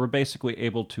protection, but they were basically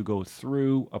able to go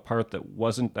through a part that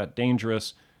wasn't that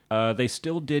dangerous. They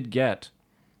still did get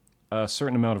a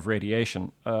certain amount of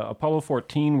radiation. Apollo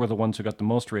 14 were the ones who got the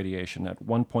most radiation at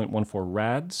 1.14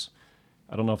 rads.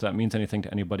 I don't know if that means anything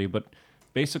to anybody, but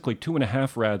basically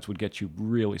 2.5 rads would get you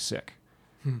really sick.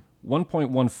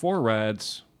 1.14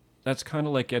 rads, that's kind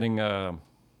of like getting a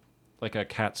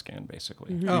CAT scan,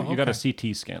 basically. You got a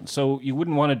CT scan. So you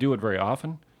wouldn't want to do it very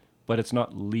often, but it's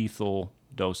not lethal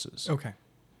doses. Okay.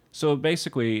 So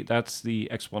basically, that's the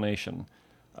explanation.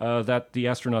 That the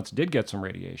astronauts did get some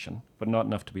radiation, but not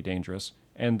enough to be dangerous.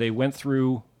 And they went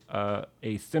through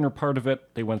a thinner part of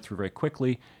it. They went through very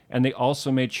quickly. And they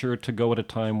also made sure to go at a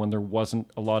time when there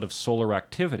wasn't a lot of solar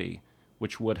activity,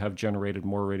 which would have generated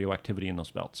more radioactivity in those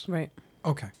belts. Right.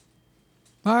 Okay.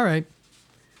 All right.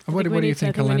 What do you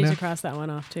think, I think we need Alena? to cross that one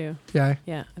off, too. Yeah.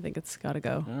 Yeah, I think it's got to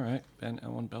go. All right. Van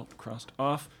Allen belt crossed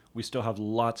off. We still have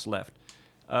lots left.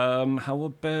 How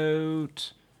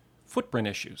about footprint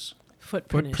issues?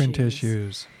 Footprint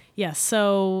issues. Yeah,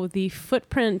 so the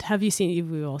footprint,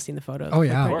 we've all seen the photo. Oh,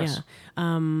 yeah. Of course.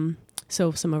 Yeah.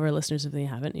 So some of our listeners, if they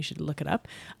haven't, you should look it up.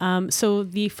 So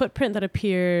the footprint that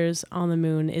appears on the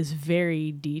moon is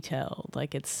very detailed.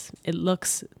 Like it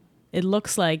looks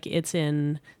like it's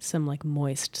in some like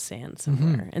moist sand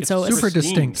somewhere. And It's so Super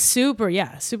pristine. distinct.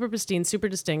 super pristine, super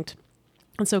distinct.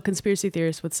 And so conspiracy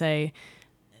theorists would say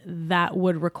that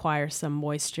would require some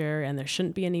moisture, and there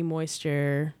shouldn't be any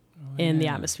moisture in the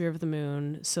atmosphere of the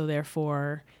moon. So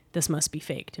therefore, this must be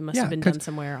faked. It must have been done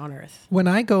somewhere on Earth. When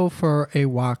I go for a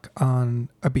walk on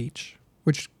a beach,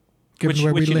 which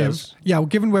where we he live, does.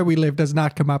 given where we live, does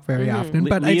not come up very often.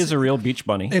 But Lee is a real beach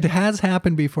bunny. it has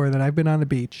happened before that I've been on the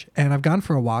beach and I've gone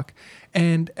for a walk,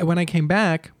 and when I came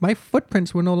back, my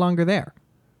footprints were no longer there.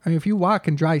 I mean, if you walk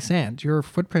in dry sand, your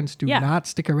footprints do not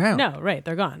stick around. No, right.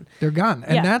 They're gone. They're gone.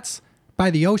 And that's by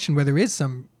the ocean where there is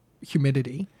some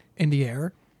humidity in the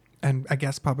air, and I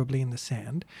guess probably in the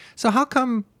sand. So how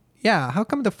come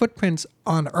the footprints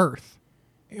on Earth,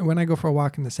 when I go for a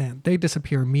walk in the sand, they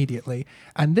disappear immediately?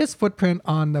 And this footprint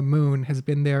on the moon has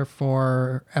been there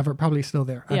forever, probably still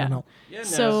there. I don't know. Yeah,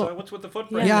 So- NASA. What's with the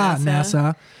footprint? Yeah, NASA.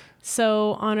 NASA.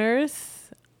 So on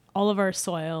Earth, all of our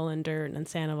soil and dirt and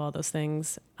sand, of all those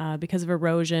things, because of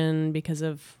erosion, because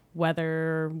of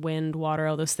weather, wind, water,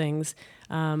 all those things,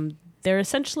 they're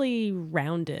essentially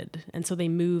rounded, and so they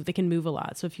can move a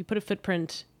lot. So if you put a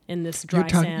footprint in this dry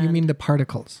sand, You mean the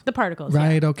particles? the particles,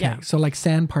 Right, yeah, okay. yeah. So like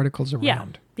sand particles are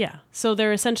round. Yeah. So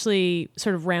they're essentially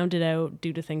sort of rounded out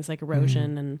due to things like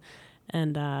erosion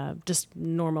and just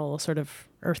normal sort of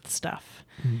Earth stuff.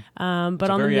 But It's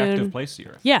a on very the moon, active place, the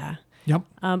Earth. yeah. Yep.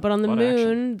 But on the Lot of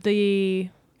moon,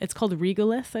 it's called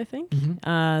regolith, I think.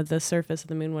 The surface of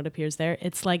the moon, what appears there,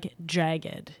 it's like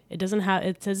jagged. It hasn't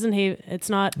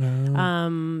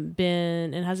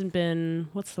been,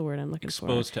 what's the word I'm looking for?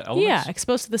 Exposed to elements? Yeah,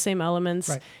 exposed to the same elements.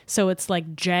 Right. So it's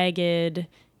like jagged,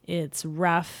 it's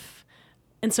rough.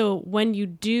 And so when you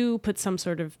do put some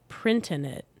sort of print in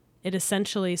it, it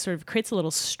essentially sort of creates a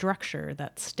little structure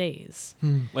that stays.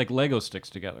 Like Lego sticks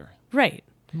together. Right.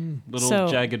 Little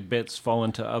jagged bits fall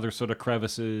into other sort of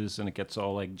crevices, and it gets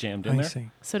all like jammed in I there.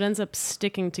 see. So it ends up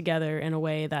sticking together in a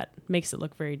way that makes it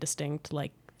look very distinct,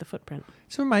 like the footprint.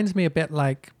 So it reminds me a bit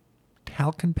like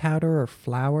talcum powder or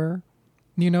flour.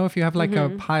 You know, if you have like a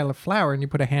pile of flour and you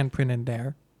put a handprint in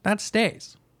there, that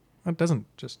stays. It doesn't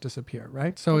just disappear,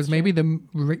 right? So That's is maybe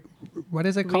what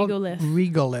is it called? Regolith.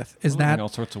 Regolith. Is Learning that all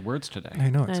sorts of words today? I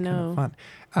know, it's I kind know. of fun.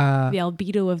 The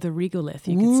albedo of the regolith,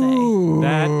 you could Ooh.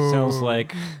 That sounds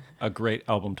like a great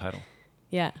album title say.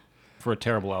 Yeah. for a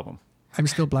terrible album. I'm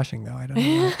still blushing though. I don't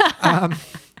know why.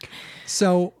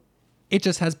 So it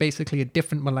just has basically a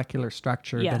different molecular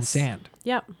structure than Yes. sand.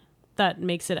 Yep. That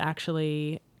makes it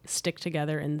actually stick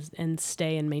together and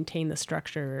stay and maintain the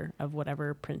structure of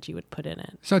whatever print you would put in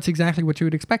it. So it's exactly what you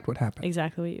would expect would happen.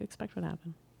 Exactly what you expect would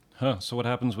happen. Huh. So what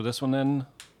happens with this one then?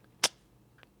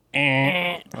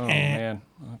 Oh, man.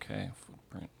 Okay.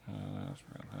 Footprint.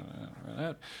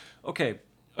 Okay.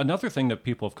 Another thing that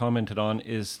people have commented on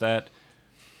is that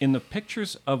in the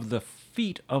pictures of the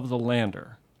feet of the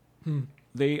lander,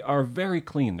 they are very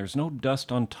clean. There's no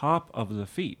dust on top of the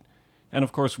feet. And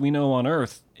of course, we know on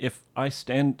Earth, if I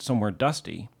stand somewhere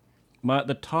dusty,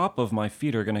 the top of my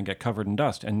feet are going to get covered in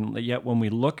dust. And yet when we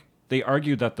look, they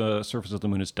argue that the surface of the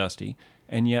moon is dusty,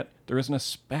 and yet there isn't a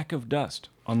speck of dust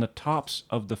on the tops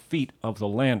of the feet of the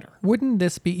lander. Wouldn't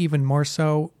this be even more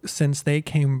so since they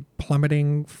came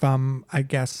plummeting from, I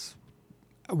guess,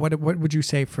 what would you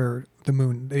say for the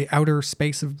moon? The outer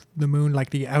space of the moon,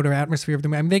 like the outer atmosphere of the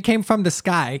moon? I mean, they came from the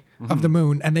sky of the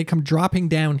moon and they come dropping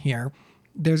down here.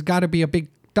 There's got to be a big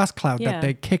dust cloud that Yeah.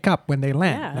 they kick up when they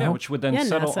land. Yeah. no? Yeah, which would then Yeah,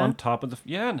 settle NASA. on top of the...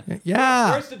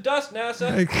 Yeah. Where's the dust,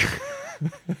 NASA?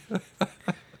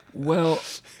 Well,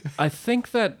 I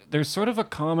think that there's sort of a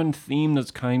common theme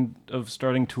that's kind of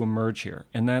starting to emerge here,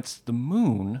 and that's the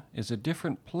moon is a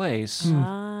different place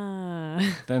Ah.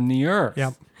 than the Earth.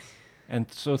 Yep.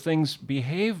 And so things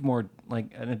behave more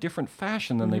like in a different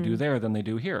fashion than they do there than they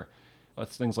do here.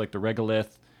 That's things like the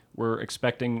regolith. We're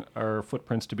expecting our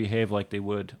footprints to behave like they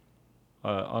would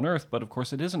on Earth, but of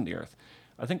course it isn't the Earth.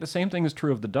 I think the same thing is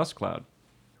true of the dust cloud.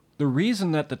 The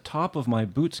reason that the top of my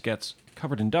boots gets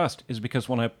covered in dust is because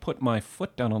when I put my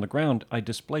foot down on the ground, I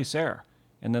displace air,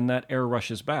 and then that air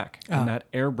rushes back, and that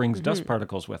air brings dust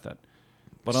particles with it.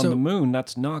 But on So- the moon,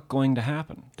 that's not going to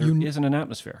happen. There isn't an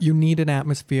atmosphere. You need an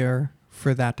atmosphere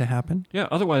for that to happen. Yeah,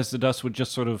 otherwise the dust would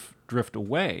just sort of drift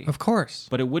away, Of course.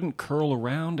 but it wouldn't curl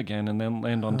around again and then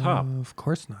land on top. Of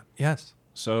course not. Yes.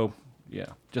 So, yeah,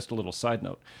 just a little side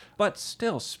note. But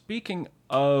still, speaking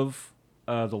of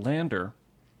the lander,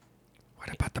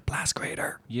 What about the blast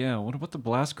crater? yeah, what about the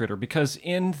blast crater? Because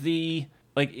in the,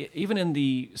 even in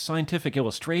the scientific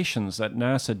illustrations that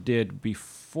NASA did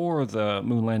before the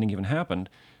moon landing even happened,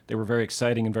 they were very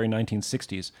exciting and very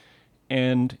 1960s.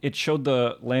 And it showed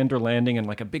the lander landing and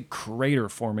like a big crater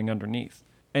forming underneath.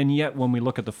 And yet, when we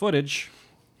look at the footage,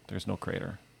 there's no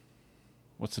crater.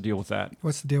 What's the deal with that?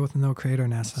 What's the deal with the no crater,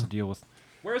 What's the NASA? deal with...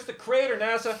 Where's the crater,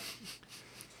 NASA?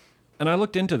 And I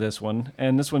looked into this one,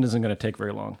 and this one isn't going to take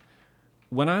very long.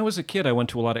 When I was a kid, I went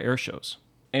to a lot of air shows.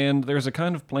 And there's a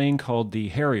kind of plane called the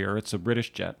Harrier. It's a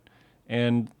British jet.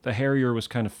 And the Harrier was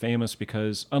kind of famous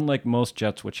because, unlike most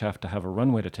jets which have to have a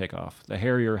runway to take off, the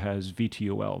Harrier has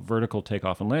VTOL, vertical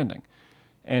takeoff and landing.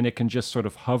 And it can just sort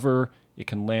of hover, it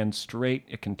can land straight,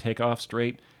 it can take off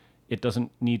straight. It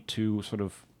doesn't need to sort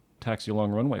of taxi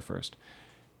along runway first.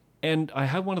 And I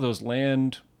had one of those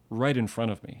land right in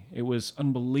front of me. It was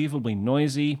unbelievably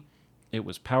noisy. It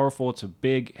was powerful. It's a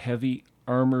big, heavy,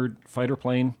 armored fighter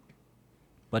plane.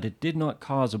 But it did not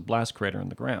cause a blast crater in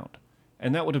the ground.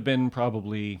 And that would have been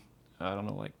probably, I don't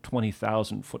know, like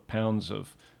 20,000 foot-pounds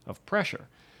of pressure.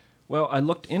 Well, I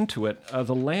looked into it.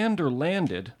 The lander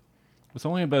landed with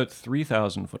only about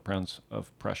 3,000 foot-pounds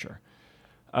of pressure.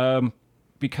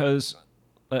 Because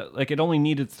it only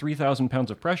needed 3,000 pounds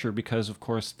of pressure because, of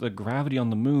course, the gravity on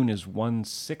the moon is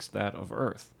 1/6 that of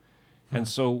Earth. And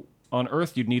so on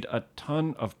Earth, you'd need a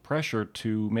ton of pressure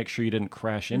to make sure you didn't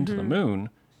crash into the moon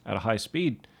at a high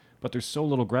speed. But there's so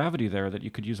little gravity there that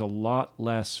you could use a lot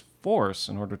less force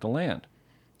in order to land.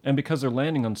 And because they're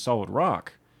landing on solid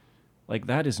rock,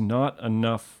 that is not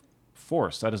enough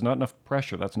force. That is not enough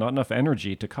pressure. That's not enough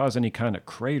energy to cause any kind of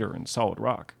crater in solid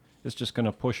rock. It's just going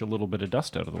to push a little bit of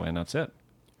dust out of the way, and that's it.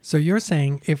 So you're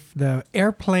saying if the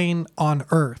airplane on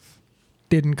Earth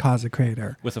didn't cause a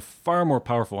crater, With a far more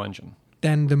powerful engine.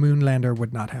 then the moon lander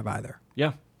would not have either.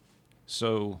 Yeah.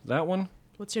 So that one,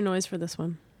 What's your noise for this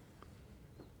one?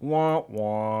 womp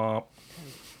womp.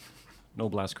 No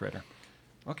blast crater.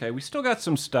 Okay, we still got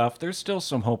some stuff. There's still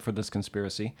some hope for this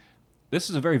conspiracy. This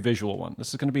is a very visual one. This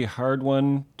is going to be a hard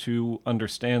one to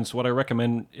understand. So what I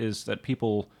recommend is that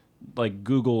people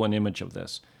Google an image of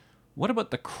this. What about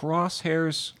the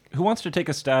crosshairs? Who wants to take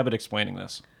a stab at explaining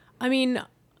this? I mean,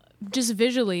 just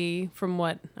visually, from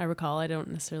what I recall, I don't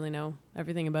necessarily know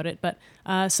everything about it, but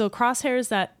so crosshairs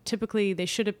that typically they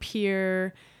should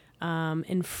appear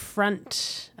in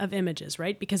front of images,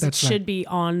 right? Because That's it should right. be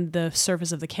on the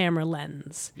surface of the camera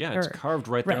lens. Yeah, it's carved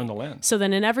right there on the lens. So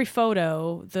then in every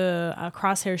photo, the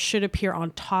crosshairs should appear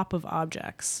on top of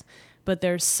objects. But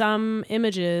there's some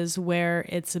images where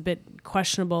it's a bit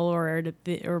questionable, or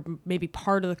maybe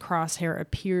part of the crosshair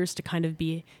appears to kind of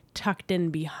be tucked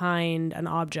in behind an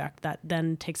object that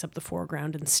then takes up the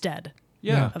foreground instead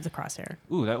of the crosshair.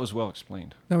 Ooh, that was well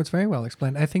explained. No, it's very well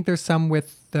explained. I think there's some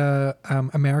with the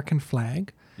American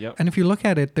flag. Yep. And if you look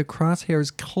at it, the crosshair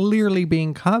is clearly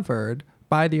being covered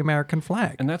by the American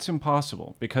flag. And that's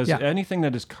impossible, because anything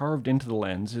that is carved into the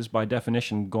lens is by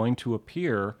definition going to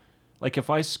appear. Like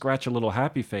if I scratch a little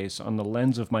happy face on the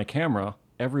lens of my camera,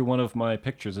 every one of my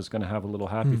pictures is going to have a little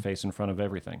happy face in front of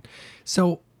everything.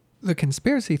 So the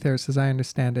conspiracy theorists, as I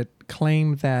understand it,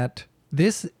 claim that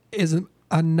this is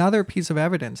another piece of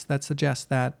evidence that suggests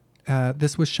that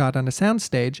this was shot on a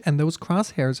soundstage, and those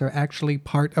crosshairs are actually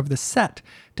part of the set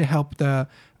to help the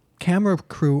camera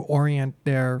crew orient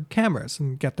their cameras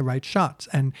and get the right shots.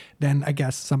 And then I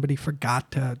guess somebody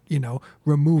forgot to,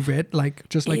 remove it,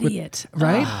 Idiot.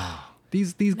 Right?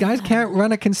 These guys can't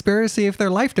run a conspiracy if their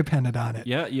life depended on it.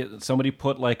 Yeah, somebody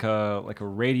put like a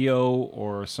radio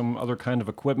or some other kind of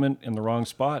equipment in the wrong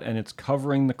spot, and it's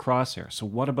covering the crosshair. So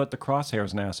what about the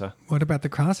crosshairs, NASA? What about the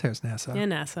crosshairs, NASA? Yeah,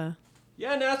 NASA.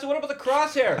 Yeah, NASA, what about the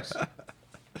crosshairs?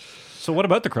 So what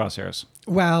about the crosshairs?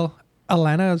 Well,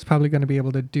 Alena is probably going to be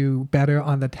able to do better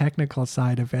on the technical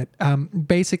side of it.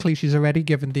 Basically, she's already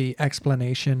given the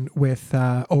explanation with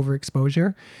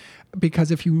overexposure.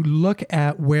 Because if you look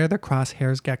at where the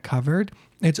crosshairs get covered,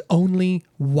 it's only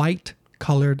white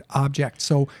colored objects.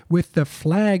 So with the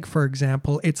flag, for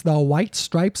example, it's the white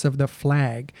stripes of the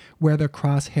flag where the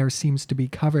crosshair seems to be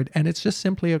covered. And it's just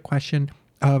simply a question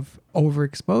of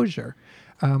overexposure,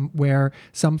 where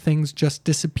some things just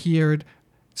disappeared.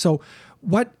 So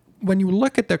when you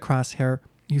look at the crosshair,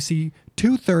 you see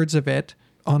 2/3 of it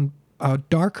on a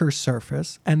darker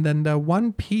surface, and then the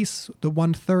one piece, the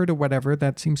 1/3 or whatever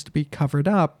that seems to be covered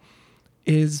up,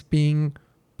 is being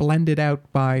blended out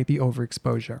by the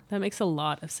overexposure. That makes a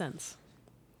lot of sense.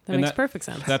 That And makes perfect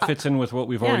sense. That fits in with what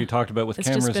we've already talked about with it's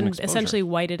cameras just been and exposure. essentially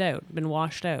whited out, been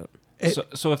washed out.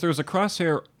 So if there's a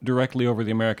crosshair directly over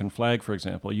the American flag, for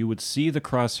example, you would see the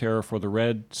crosshair for the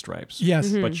red stripes. Yes.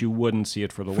 Mm-hmm. But you wouldn't see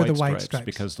it for the white stripes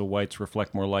because the whites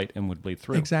reflect more light and would bleed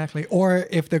through. Exactly. Or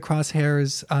if the crosshair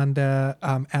is on the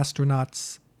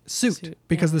astronaut's suit,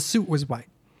 because the suit was white.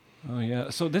 Oh, yeah.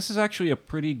 So this is actually a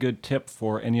pretty good tip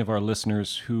for any of our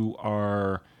listeners who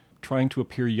are trying to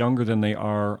appear younger than they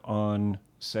are on,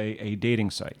 say, a dating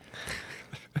site.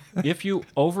 If you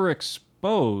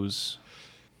overexpose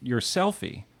your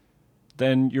selfie,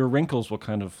 then your wrinkles will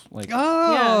kind of like...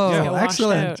 Oh, washed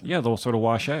excellent. out. Yeah, they'll sort of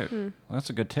wash out. Well,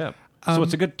 that's a good tip. So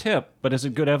it's a good tip, but is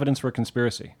it good evidence for a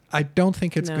conspiracy? I don't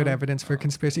think it's No. good evidence for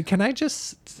conspiracy. Can I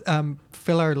just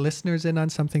fill our listeners in on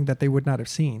something that they would not have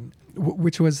seen,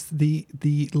 which was the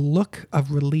look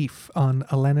of relief on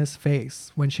Alena's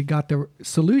face when she got the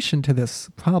solution to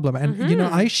this problem. And,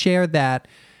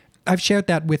 I've shared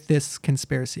that with this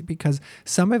conspiracy because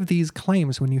some of these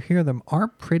claims, when you hear them, are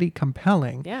pretty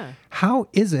compelling. Yeah. How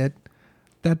is it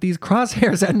that these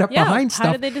crosshairs end up behind stuff?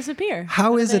 How did they disappear?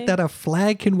 How is it that a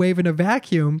flag can wave in a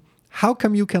vacuum? How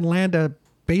come you can land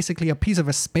basically a piece of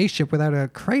a spaceship without a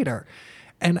crater?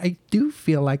 And I do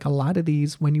feel like a lot of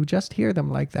these, when you just hear them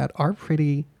like that, are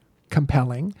pretty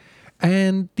compelling.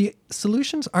 And the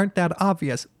solutions aren't that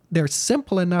obvious. They're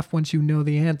simple enough once you know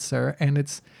the answer. And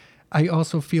I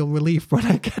also feel relief when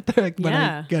I get there, when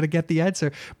I gotta get the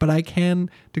answer. But I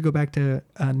can, to go back to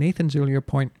Nathan's earlier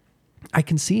point, I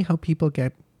can see how people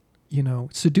get,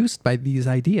 seduced by these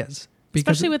ideas.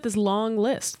 Especially with this long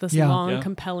list,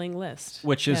 compelling list.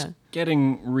 Which is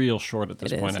getting real short at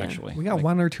this point, actually. We got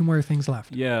one or two more things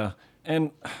left. Yeah.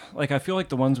 And I feel like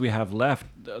the ones we have left,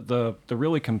 the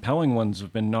really compelling ones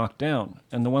have been knocked down.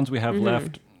 And the ones we have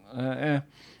left,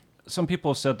 Some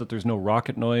people have said that there's no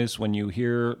rocket noise when you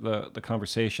hear the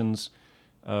conversations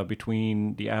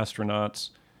between the astronauts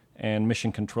and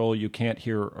mission control. You can't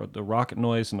hear the rocket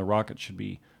noise, and the rocket should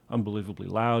be unbelievably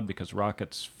loud because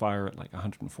rockets fire at like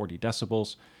 140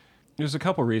 decibels. There's a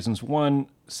couple reasons. One,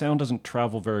 sound doesn't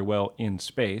travel very well in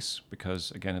space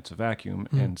because, again, it's a vacuum,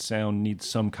 and sound needs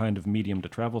some kind of medium to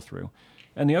travel through.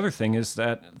 And the other thing is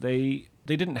that they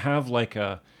didn't have like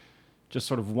just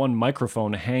sort of one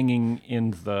microphone hanging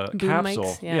in the boom capsule.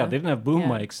 Mics, they didn't have boom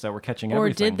mics that were catching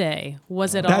everything. Or did they?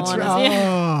 Was it That's all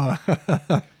on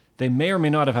right. They may or may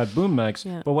not have had boom mics,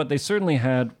 Yeah. but what they certainly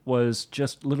had was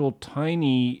just little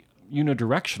tiny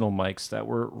unidirectional mics that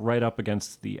were right up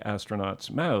against the astronauts'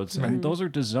 mouths. And those are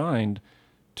designed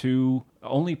to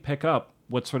only pick up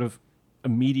what's sort of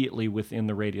immediately within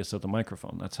the radius of the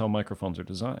microphone. That's how microphones are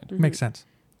designed. Makes sense.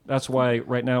 That's why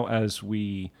right now, as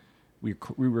we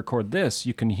record this,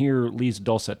 you can hear Lee's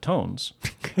dulcet tones,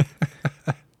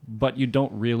 but you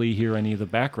don't really hear any of the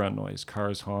background noise,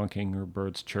 cars honking or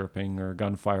birds chirping or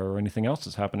gunfire or anything else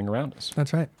that's happening around us.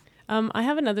 That's right. I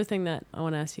have another thing that I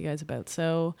want to ask you guys about.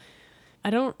 So I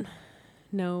don't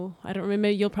remember.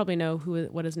 You'll probably know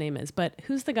what his name is, but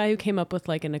who's the guy who came up with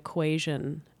like an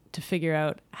equation to figure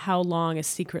out how long a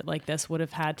secret like this would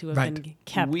have had to have been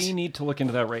kept? We need to look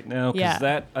into that right now, because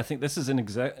Yeah. I think this is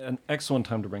an excellent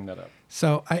time to bring that up.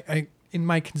 So I in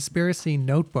my conspiracy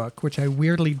notebook, which I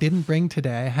weirdly didn't bring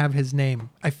today, I have his name.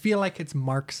 I feel like it's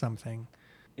Mark something.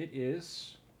 It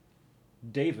is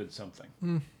David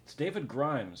something. It's David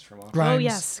Grimes from Oxford. Grimes. Oh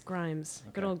yes, Grimes.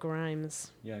 Good Okay. old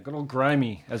Grimes. Yeah, good old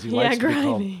Grimy, as he likes to be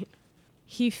called.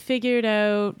 He figured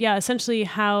out, essentially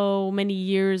how many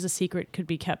years a secret could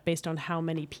be kept based on how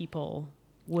many people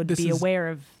would This be is aware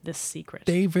of this secret.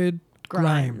 David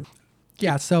Grimes.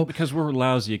 Yeah, so Because we're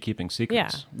lousy at keeping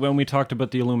secrets. When we talked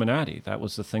about the Illuminati, that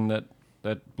was the thing that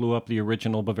blew up the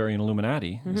original Bavarian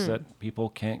Illuminati, is that people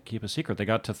can't keep a secret. They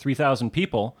got to 3,000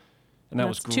 people, and that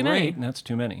was That's too great, many. and that's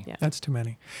too many. Yeah. that's too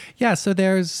many. Yeah, so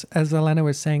there's, as Alena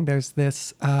was saying, there's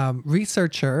this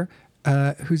researcher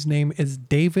whose name is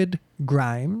David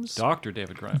Grimes. Dr.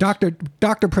 David Grimes.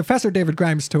 Dr. Professor David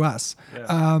Grimes to us.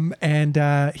 Yeah.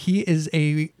 And he is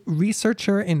a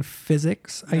researcher in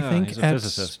physics, I Yeah, think, he's a at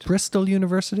physicist. Bristol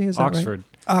University. Is that right? Oxford.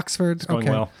 Oxford. It's going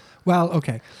okay. well. Well,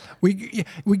 okay.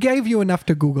 We gave you enough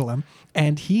to Google him,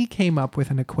 and he came up with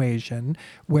an equation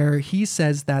where he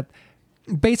says that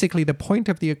basically the point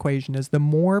of the equation is the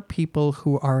more people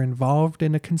who are involved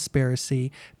in a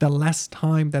conspiracy, the less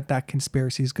time that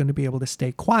conspiracy is going to be able to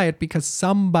stay quiet, because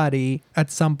somebody at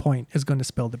some point is going to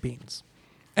spill the beans.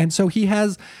 And so he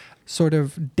has sort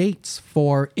of dates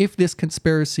for if this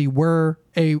conspiracy were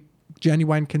a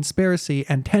genuine conspiracy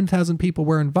and 10,000 people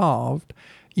were involved,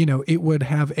 it would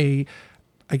have a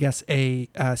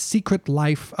secret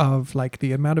life of like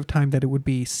the amount of time that it would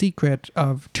be secret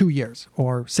of 2 years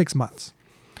or 6 months.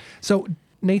 So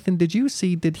Nathan, did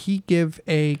he give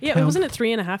a count wasn't it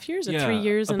 3.5 years or 3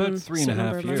 years? about and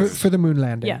 3.5 years. months? for the moon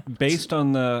landing? Yeah. Based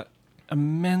on the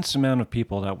immense amount of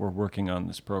people that were working on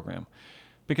this program.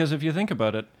 Because if you think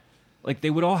about it, like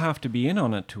they would all have to be in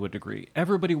on it to a degree.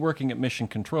 Everybody working at Mission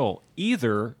Control,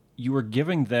 either you were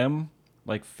giving them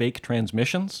like fake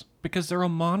transmissions because they're all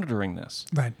monitoring this.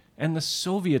 Right. And the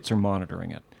Soviets are monitoring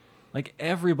it. Like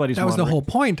everybody's That was the monitoring.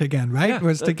 whole point again, right? Yeah,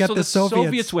 Was to get so the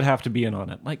Soviets. would have to be in on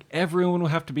it. Like everyone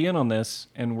would have to be in on this,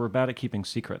 and we're bad at keeping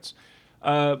secrets.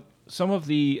 Some of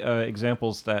the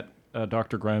examples that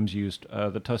Dr. Grimes used,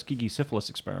 the Tuskegee syphilis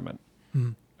experiment,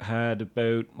 had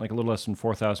about like a little less than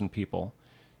 4,000 people,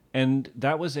 and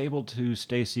that was able to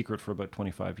stay secret for about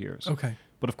 25 years. Okay.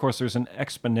 But of course, there's an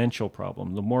exponential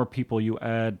problem. The more people you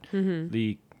add,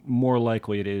 the more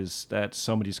likely it is that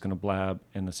somebody's going to blab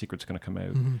and the secret's going to come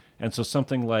out. And so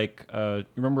something like,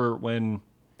 remember when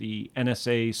the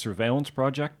NSA surveillance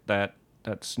project that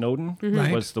Snowden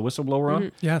Right. was the whistleblower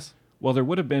on? Yes. Well, there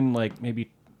would have been like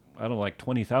maybe, I don't know, like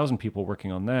 20,000 people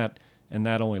working on that, and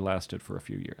that only lasted for a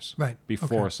few years. Right.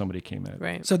 Before Okay. somebody came out.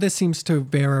 Right. So this seems to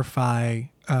verify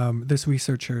this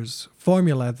researcher's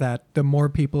formula that the more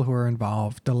people who are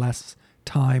involved, the less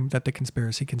time that the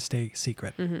conspiracy can stay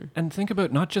secret. And think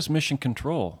about not just Mission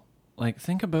Control. Like,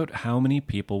 think about how many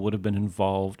people would have been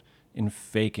involved in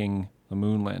faking the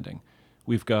moon landing.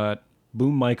 We've got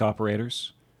boom mic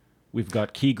operators. We've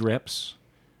got key grips.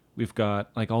 We've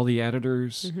got, like, all the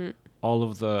editors, all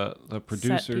of the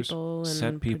producers,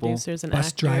 set people, producers and bus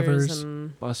actors drivers.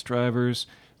 and bus drivers,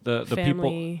 the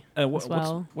family people. as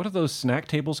well. What are those snack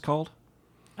tables called?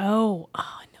 I know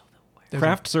the word. There's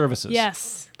Craft services.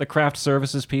 Yes. The craft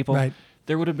services people. Right.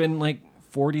 There would have been like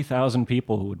 40,000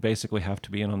 people who would basically have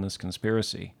to be in on this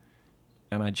conspiracy.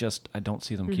 And I don't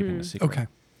see them keeping the secret. Okay.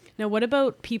 Now, what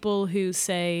about people who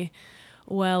say,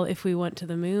 well, if we went to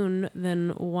the moon,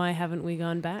 then why haven't we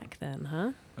gone back then,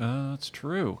 huh? That's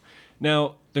true.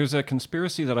 Now, there's a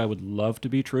conspiracy that I would love to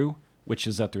be true, which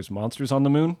is that there's monsters on the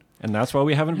moon, and that's why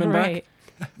we haven't been Right.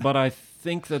 back. But I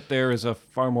think that there is a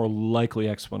far more likely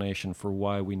explanation for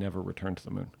why we never returned to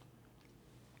the moon.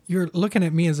 You're looking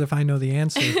at me as if I know the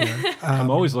answer here. I'm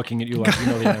always looking at you like you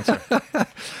know the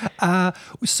answer.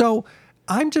 So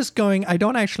I'm just going, I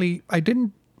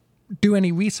didn't do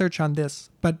any research on this,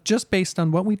 but just based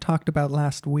on what we talked about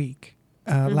last week,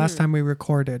 last time we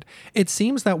recorded. It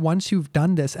seems that once you've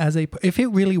done this if it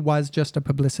really was just a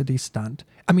publicity stunt,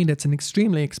 I mean, it's an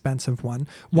extremely expensive one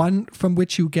from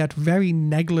which you get very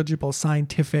negligible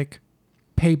scientific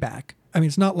payback. I mean,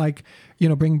 it's not like,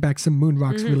 bringing back some moon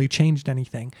rocks really changed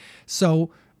anything. So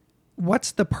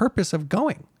what's the purpose of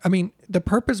going? I mean, the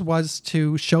purpose was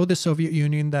to show the Soviet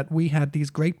Union that we had these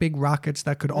great big rockets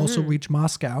that could also reach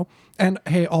Moscow. And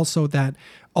hey, also that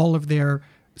all of their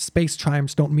space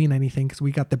triumphs don't mean anything because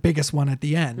we got the biggest one at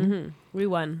the end. We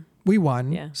won.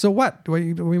 Yeah. So what? I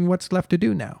mean, what's left to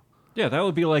do now? Yeah, that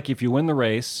would be like if you win the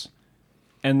race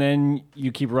and then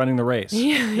you keep running the race.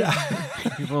 Yeah.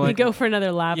 People are like, you go for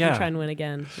another lap Yeah. and try and win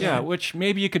again. yeah, which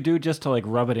maybe you could do just to like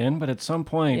rub it in, but at some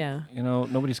point,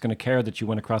 nobody's going to care that you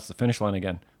went across the finish line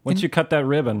again. Once you cut that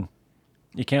ribbon,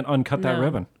 you can't uncut that No.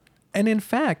 ribbon. And in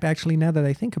fact, actually, now that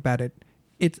I think about it,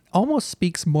 it almost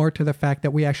speaks more to the fact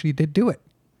that we actually did do it.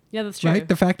 Yeah, that's true. Right?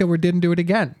 The fact that we didn't do it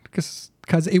again. Because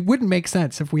it wouldn't make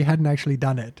sense if we hadn't actually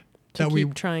done it. To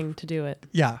keep trying to do it.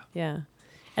 Yeah. Yeah.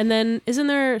 And then isn't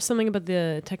there something about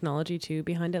the technology too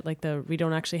behind it? Like we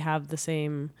don't actually have the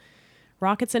same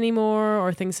rockets anymore,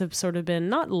 or things have sort of been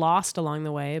not lost along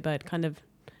the way, but kind of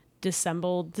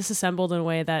disassembled in a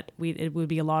way that it would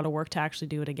be a lot of work to actually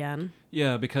do it again.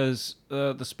 Yeah, because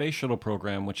the space shuttle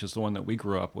program, which is the one that we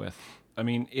grew up with, I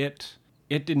mean, it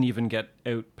didn't even get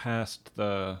out past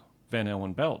the Van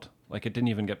Allen belt. Like, it didn't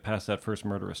even get past that first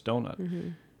murderous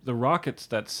donut. The rockets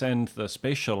that send the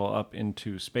space shuttle up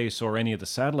into space, or any of the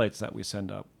satellites that we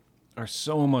send up, are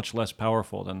so much less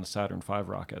powerful than the Saturn V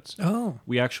rockets. Oh.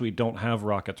 We actually don't have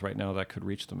rockets right now that could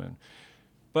reach the moon.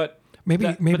 But Maybe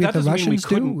that the doesn't mean Russians do.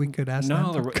 couldn't- We could ask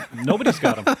no, them. nobody's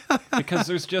got them because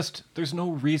there's no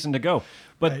reason to go.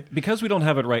 But Right. because we don't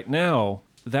have it right now,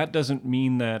 that doesn't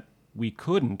mean that we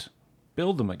couldn't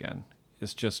build them again.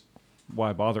 It's just,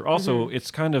 why bother? Also,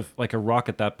 it's kind of like a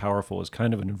rocket that powerful is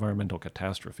kind of an environmental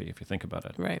catastrophe if you think about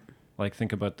it. Right. Like,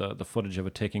 think about the footage of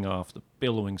it taking off, the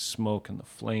billowing smoke and the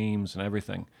flames and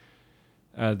everything.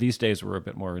 These days, we're a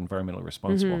bit more environmentally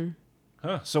responsible.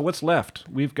 So what's left?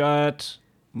 We've got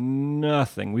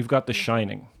nothing. We've got The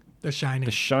Shining. The Shining.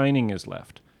 The Shining is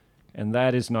left. And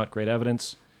that is not great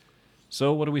evidence.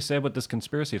 So what do we say about this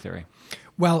conspiracy theory?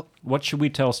 Well, What should we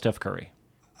tell Steph Curry?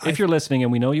 If you're listening,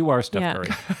 and we know you are, Steph Curry,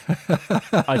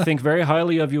 I think very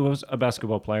highly of you as a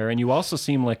basketball player, and you also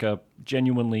seem like a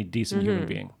genuinely decent human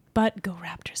being. But go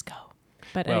Raptors, go.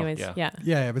 But Well, anyways, yeah.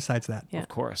 yeah, besides that. Yeah. Of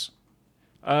course.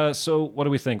 So what do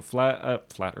we think? Flat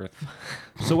Earth.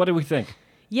 So what do we think?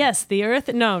 Yes, the Earth.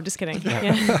 No, just kidding.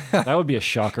 Yeah. That would be a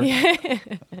shocker.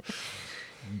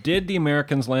 Did the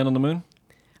Americans land on the moon?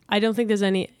 I don't think there's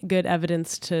any good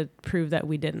evidence to prove that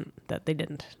they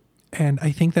didn't. And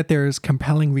I think that there's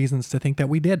compelling reasons to think that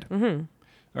we did. All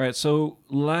right, so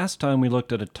last time we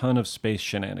looked at a ton of space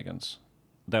shenanigans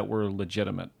that were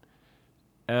legitimate.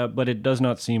 But it does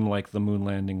not seem like the moon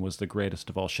landing was the greatest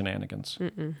of all shenanigans.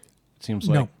 It seems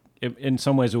like, in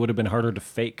some ways, it would have been harder to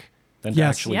fake than to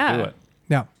actually do it.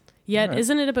 Yeah. Yet, Right.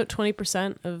 isn't it about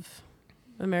 20% of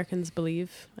Americans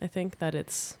believe, I think, that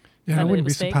it's... Yeah, that I it wouldn't be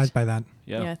was faked? surprised by that.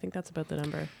 Yeah, I think that's about the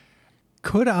number.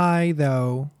 Could I,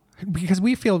 though, because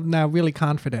we feel now really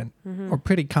confident, or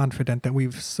pretty confident, that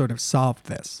we've sort of solved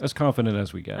this. As confident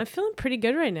as we get. I'm feeling pretty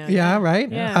good right now. Yeah,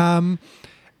 right? Yeah.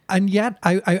 And yet,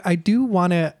 I do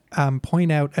want to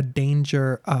point out a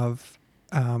danger of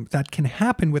that can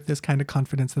happen with this kind of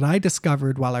confidence that I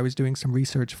discovered while I was doing some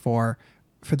research for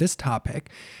this topic.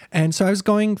 And so I was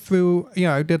going through,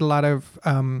 I did a lot of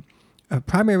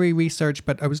primary research,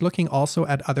 but I was looking also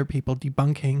at other people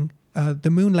debunking the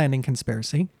moon landing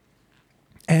conspiracy.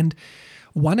 And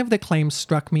one of the claims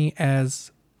struck me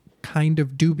as kind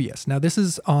of dubious. Now, this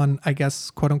is on, I guess,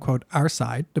 quote unquote, our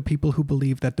side, the people who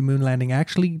believe that the moon landing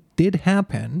actually did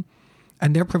happen.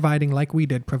 And they're providing, like we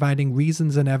did, providing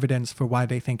reasons and evidence for why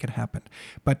they think it happened.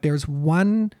 But there's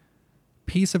one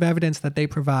piece of evidence that they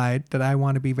provide that I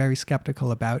want to be very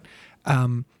skeptical about.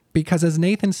 Because as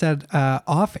Nathan said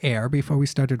off air before we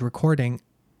started recording,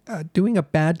 doing a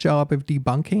bad job of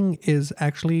debunking is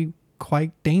actually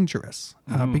quite dangerous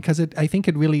because I think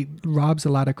it really robs a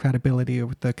lot of credibility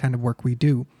of the kind of work we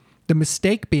do. The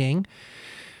mistake being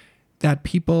that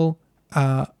people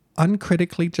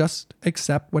uncritically just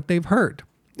accept what they've heard,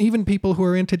 even people who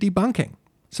are into debunking.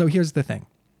 So here's the thing.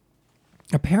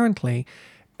 Apparently,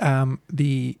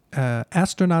 the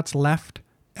astronauts left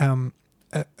an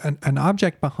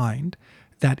object behind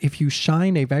that if you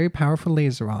shine a very powerful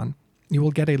laser on, you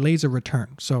will get a laser return.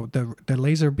 So the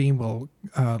laser beam will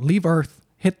leave Earth,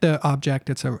 hit the object.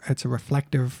 It's a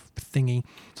reflective thingy.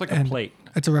 It's like a plate.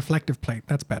 It's a reflective plate.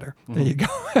 That's better. There you go.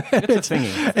 It's a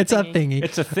thingy. It's a thingy.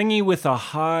 It's a thingy with a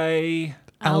high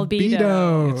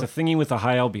Albedo. It's a thingy with a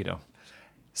high albedo.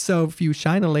 So if you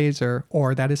shine a laser,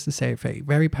 or that is to say, if a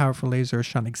very powerful laser is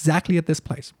shone exactly at this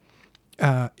place,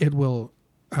 it will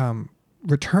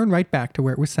return right back to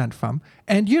where it was sent from.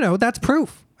 And, that's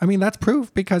proof. I mean, that's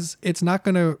proof because you're not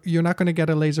going to get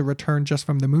a laser return just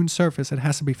from the moon's surface. It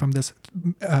has to be from this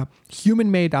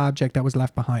human-made object that was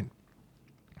left behind.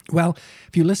 Well,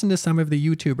 if you listen to some of the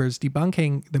YouTubers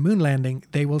debunking the moon landing,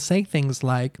 they will say things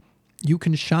like, you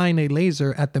can shine a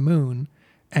laser at the moon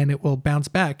and it will bounce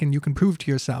back and you can prove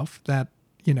to yourself that,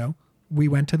 we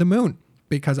went to the moon,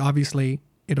 because obviously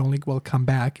it only will come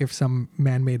back if some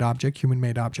man-made object,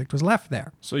 human-made object was left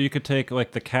there. So you could take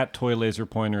like the cat toy laser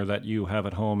pointer that you have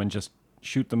at home and just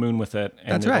shoot the moon with it.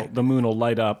 And That's right. The moon will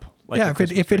light up. Like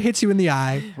if it hits you in the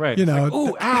eye, right.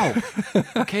 Oh, ow.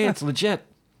 Okay, it's legit.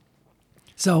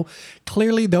 So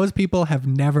clearly those people have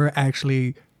never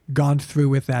actually gone through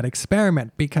with that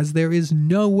experiment, because there is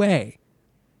no way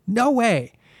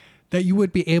that you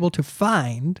would be able to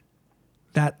find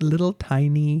that little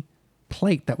tiny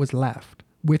plate that was left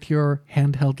with your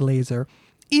handheld laser,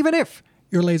 even if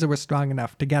your laser was strong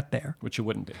enough to get there. Which you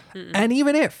wouldn't do. And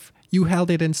even if you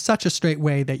held it in such a straight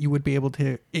way that you would be able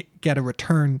to get a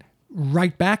return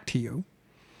right back to you.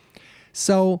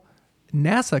 So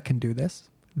NASA can do this.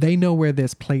 They know where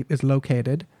this plate is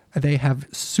located. They have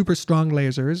super strong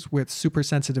lasers with super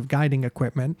sensitive guiding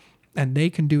equipment, and they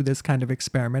can do this kind of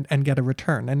experiment and get a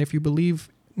return. And if you believe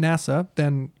NASA,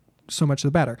 then so much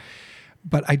the better.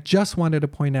 But I just wanted to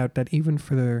point out that even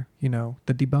for the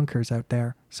debunkers out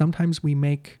there, sometimes we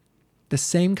make the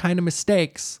same kind of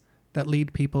mistakes that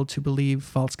lead people to believe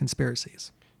false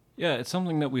conspiracies. Yeah, it's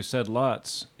something that we've said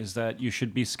lots, is that you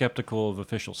should be skeptical of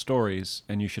official stories,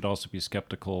 and you should also be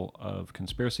skeptical of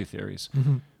conspiracy theories.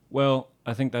 Mm-hmm. Well,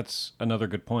 I think that's another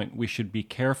good point. We should be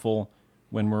careful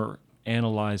when we're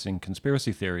analyzing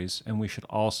conspiracy theories, and we should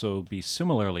also be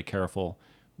similarly careful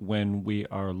when we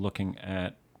are looking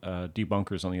at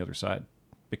debunkers on the other side,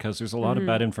 because there's a lot of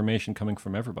bad information coming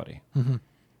from everybody. Mm-hmm.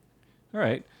 All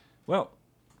right. Well,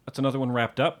 that's another one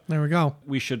wrapped up. There we go.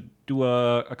 We should do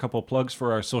a couple of plugs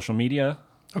for our social media.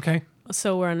 Okay.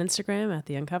 So we're on Instagram at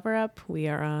The Uncover Up. We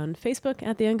are on Facebook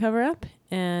at The Uncover Up.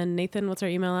 And Nathan, what's our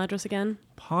email address again?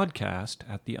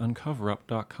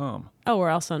 podcast@theuncoverup.com. Oh, we're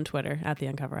also on Twitter at The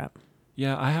Uncover Up.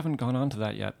 Yeah, I haven't gone on to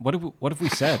that yet. What have we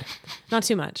said? Not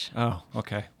too much. Oh,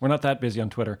 okay. We're not that busy on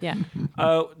Twitter. Yeah.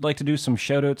 I'd like to do some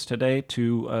shout-outs today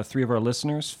to three of our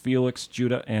listeners, Felix,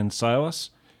 Judah, and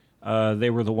Silas. They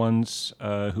were the ones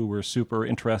who were super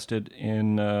interested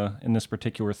in this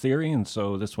particular theory, and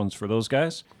so this one's for those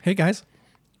guys. Hey, guys.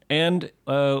 And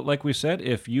like we said,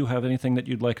 if you have anything that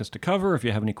you'd like us to cover, if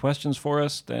you have any questions for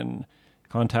us, then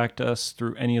contact us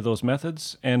through any of those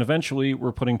methods. And eventually,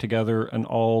 we're putting together an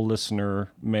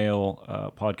all-listener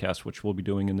mail podcast, which we'll be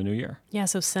doing in the new year. Yeah,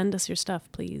 so send us your stuff,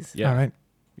 please. Yeah. All right.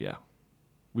 Yeah.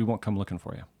 We won't come looking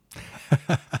for you.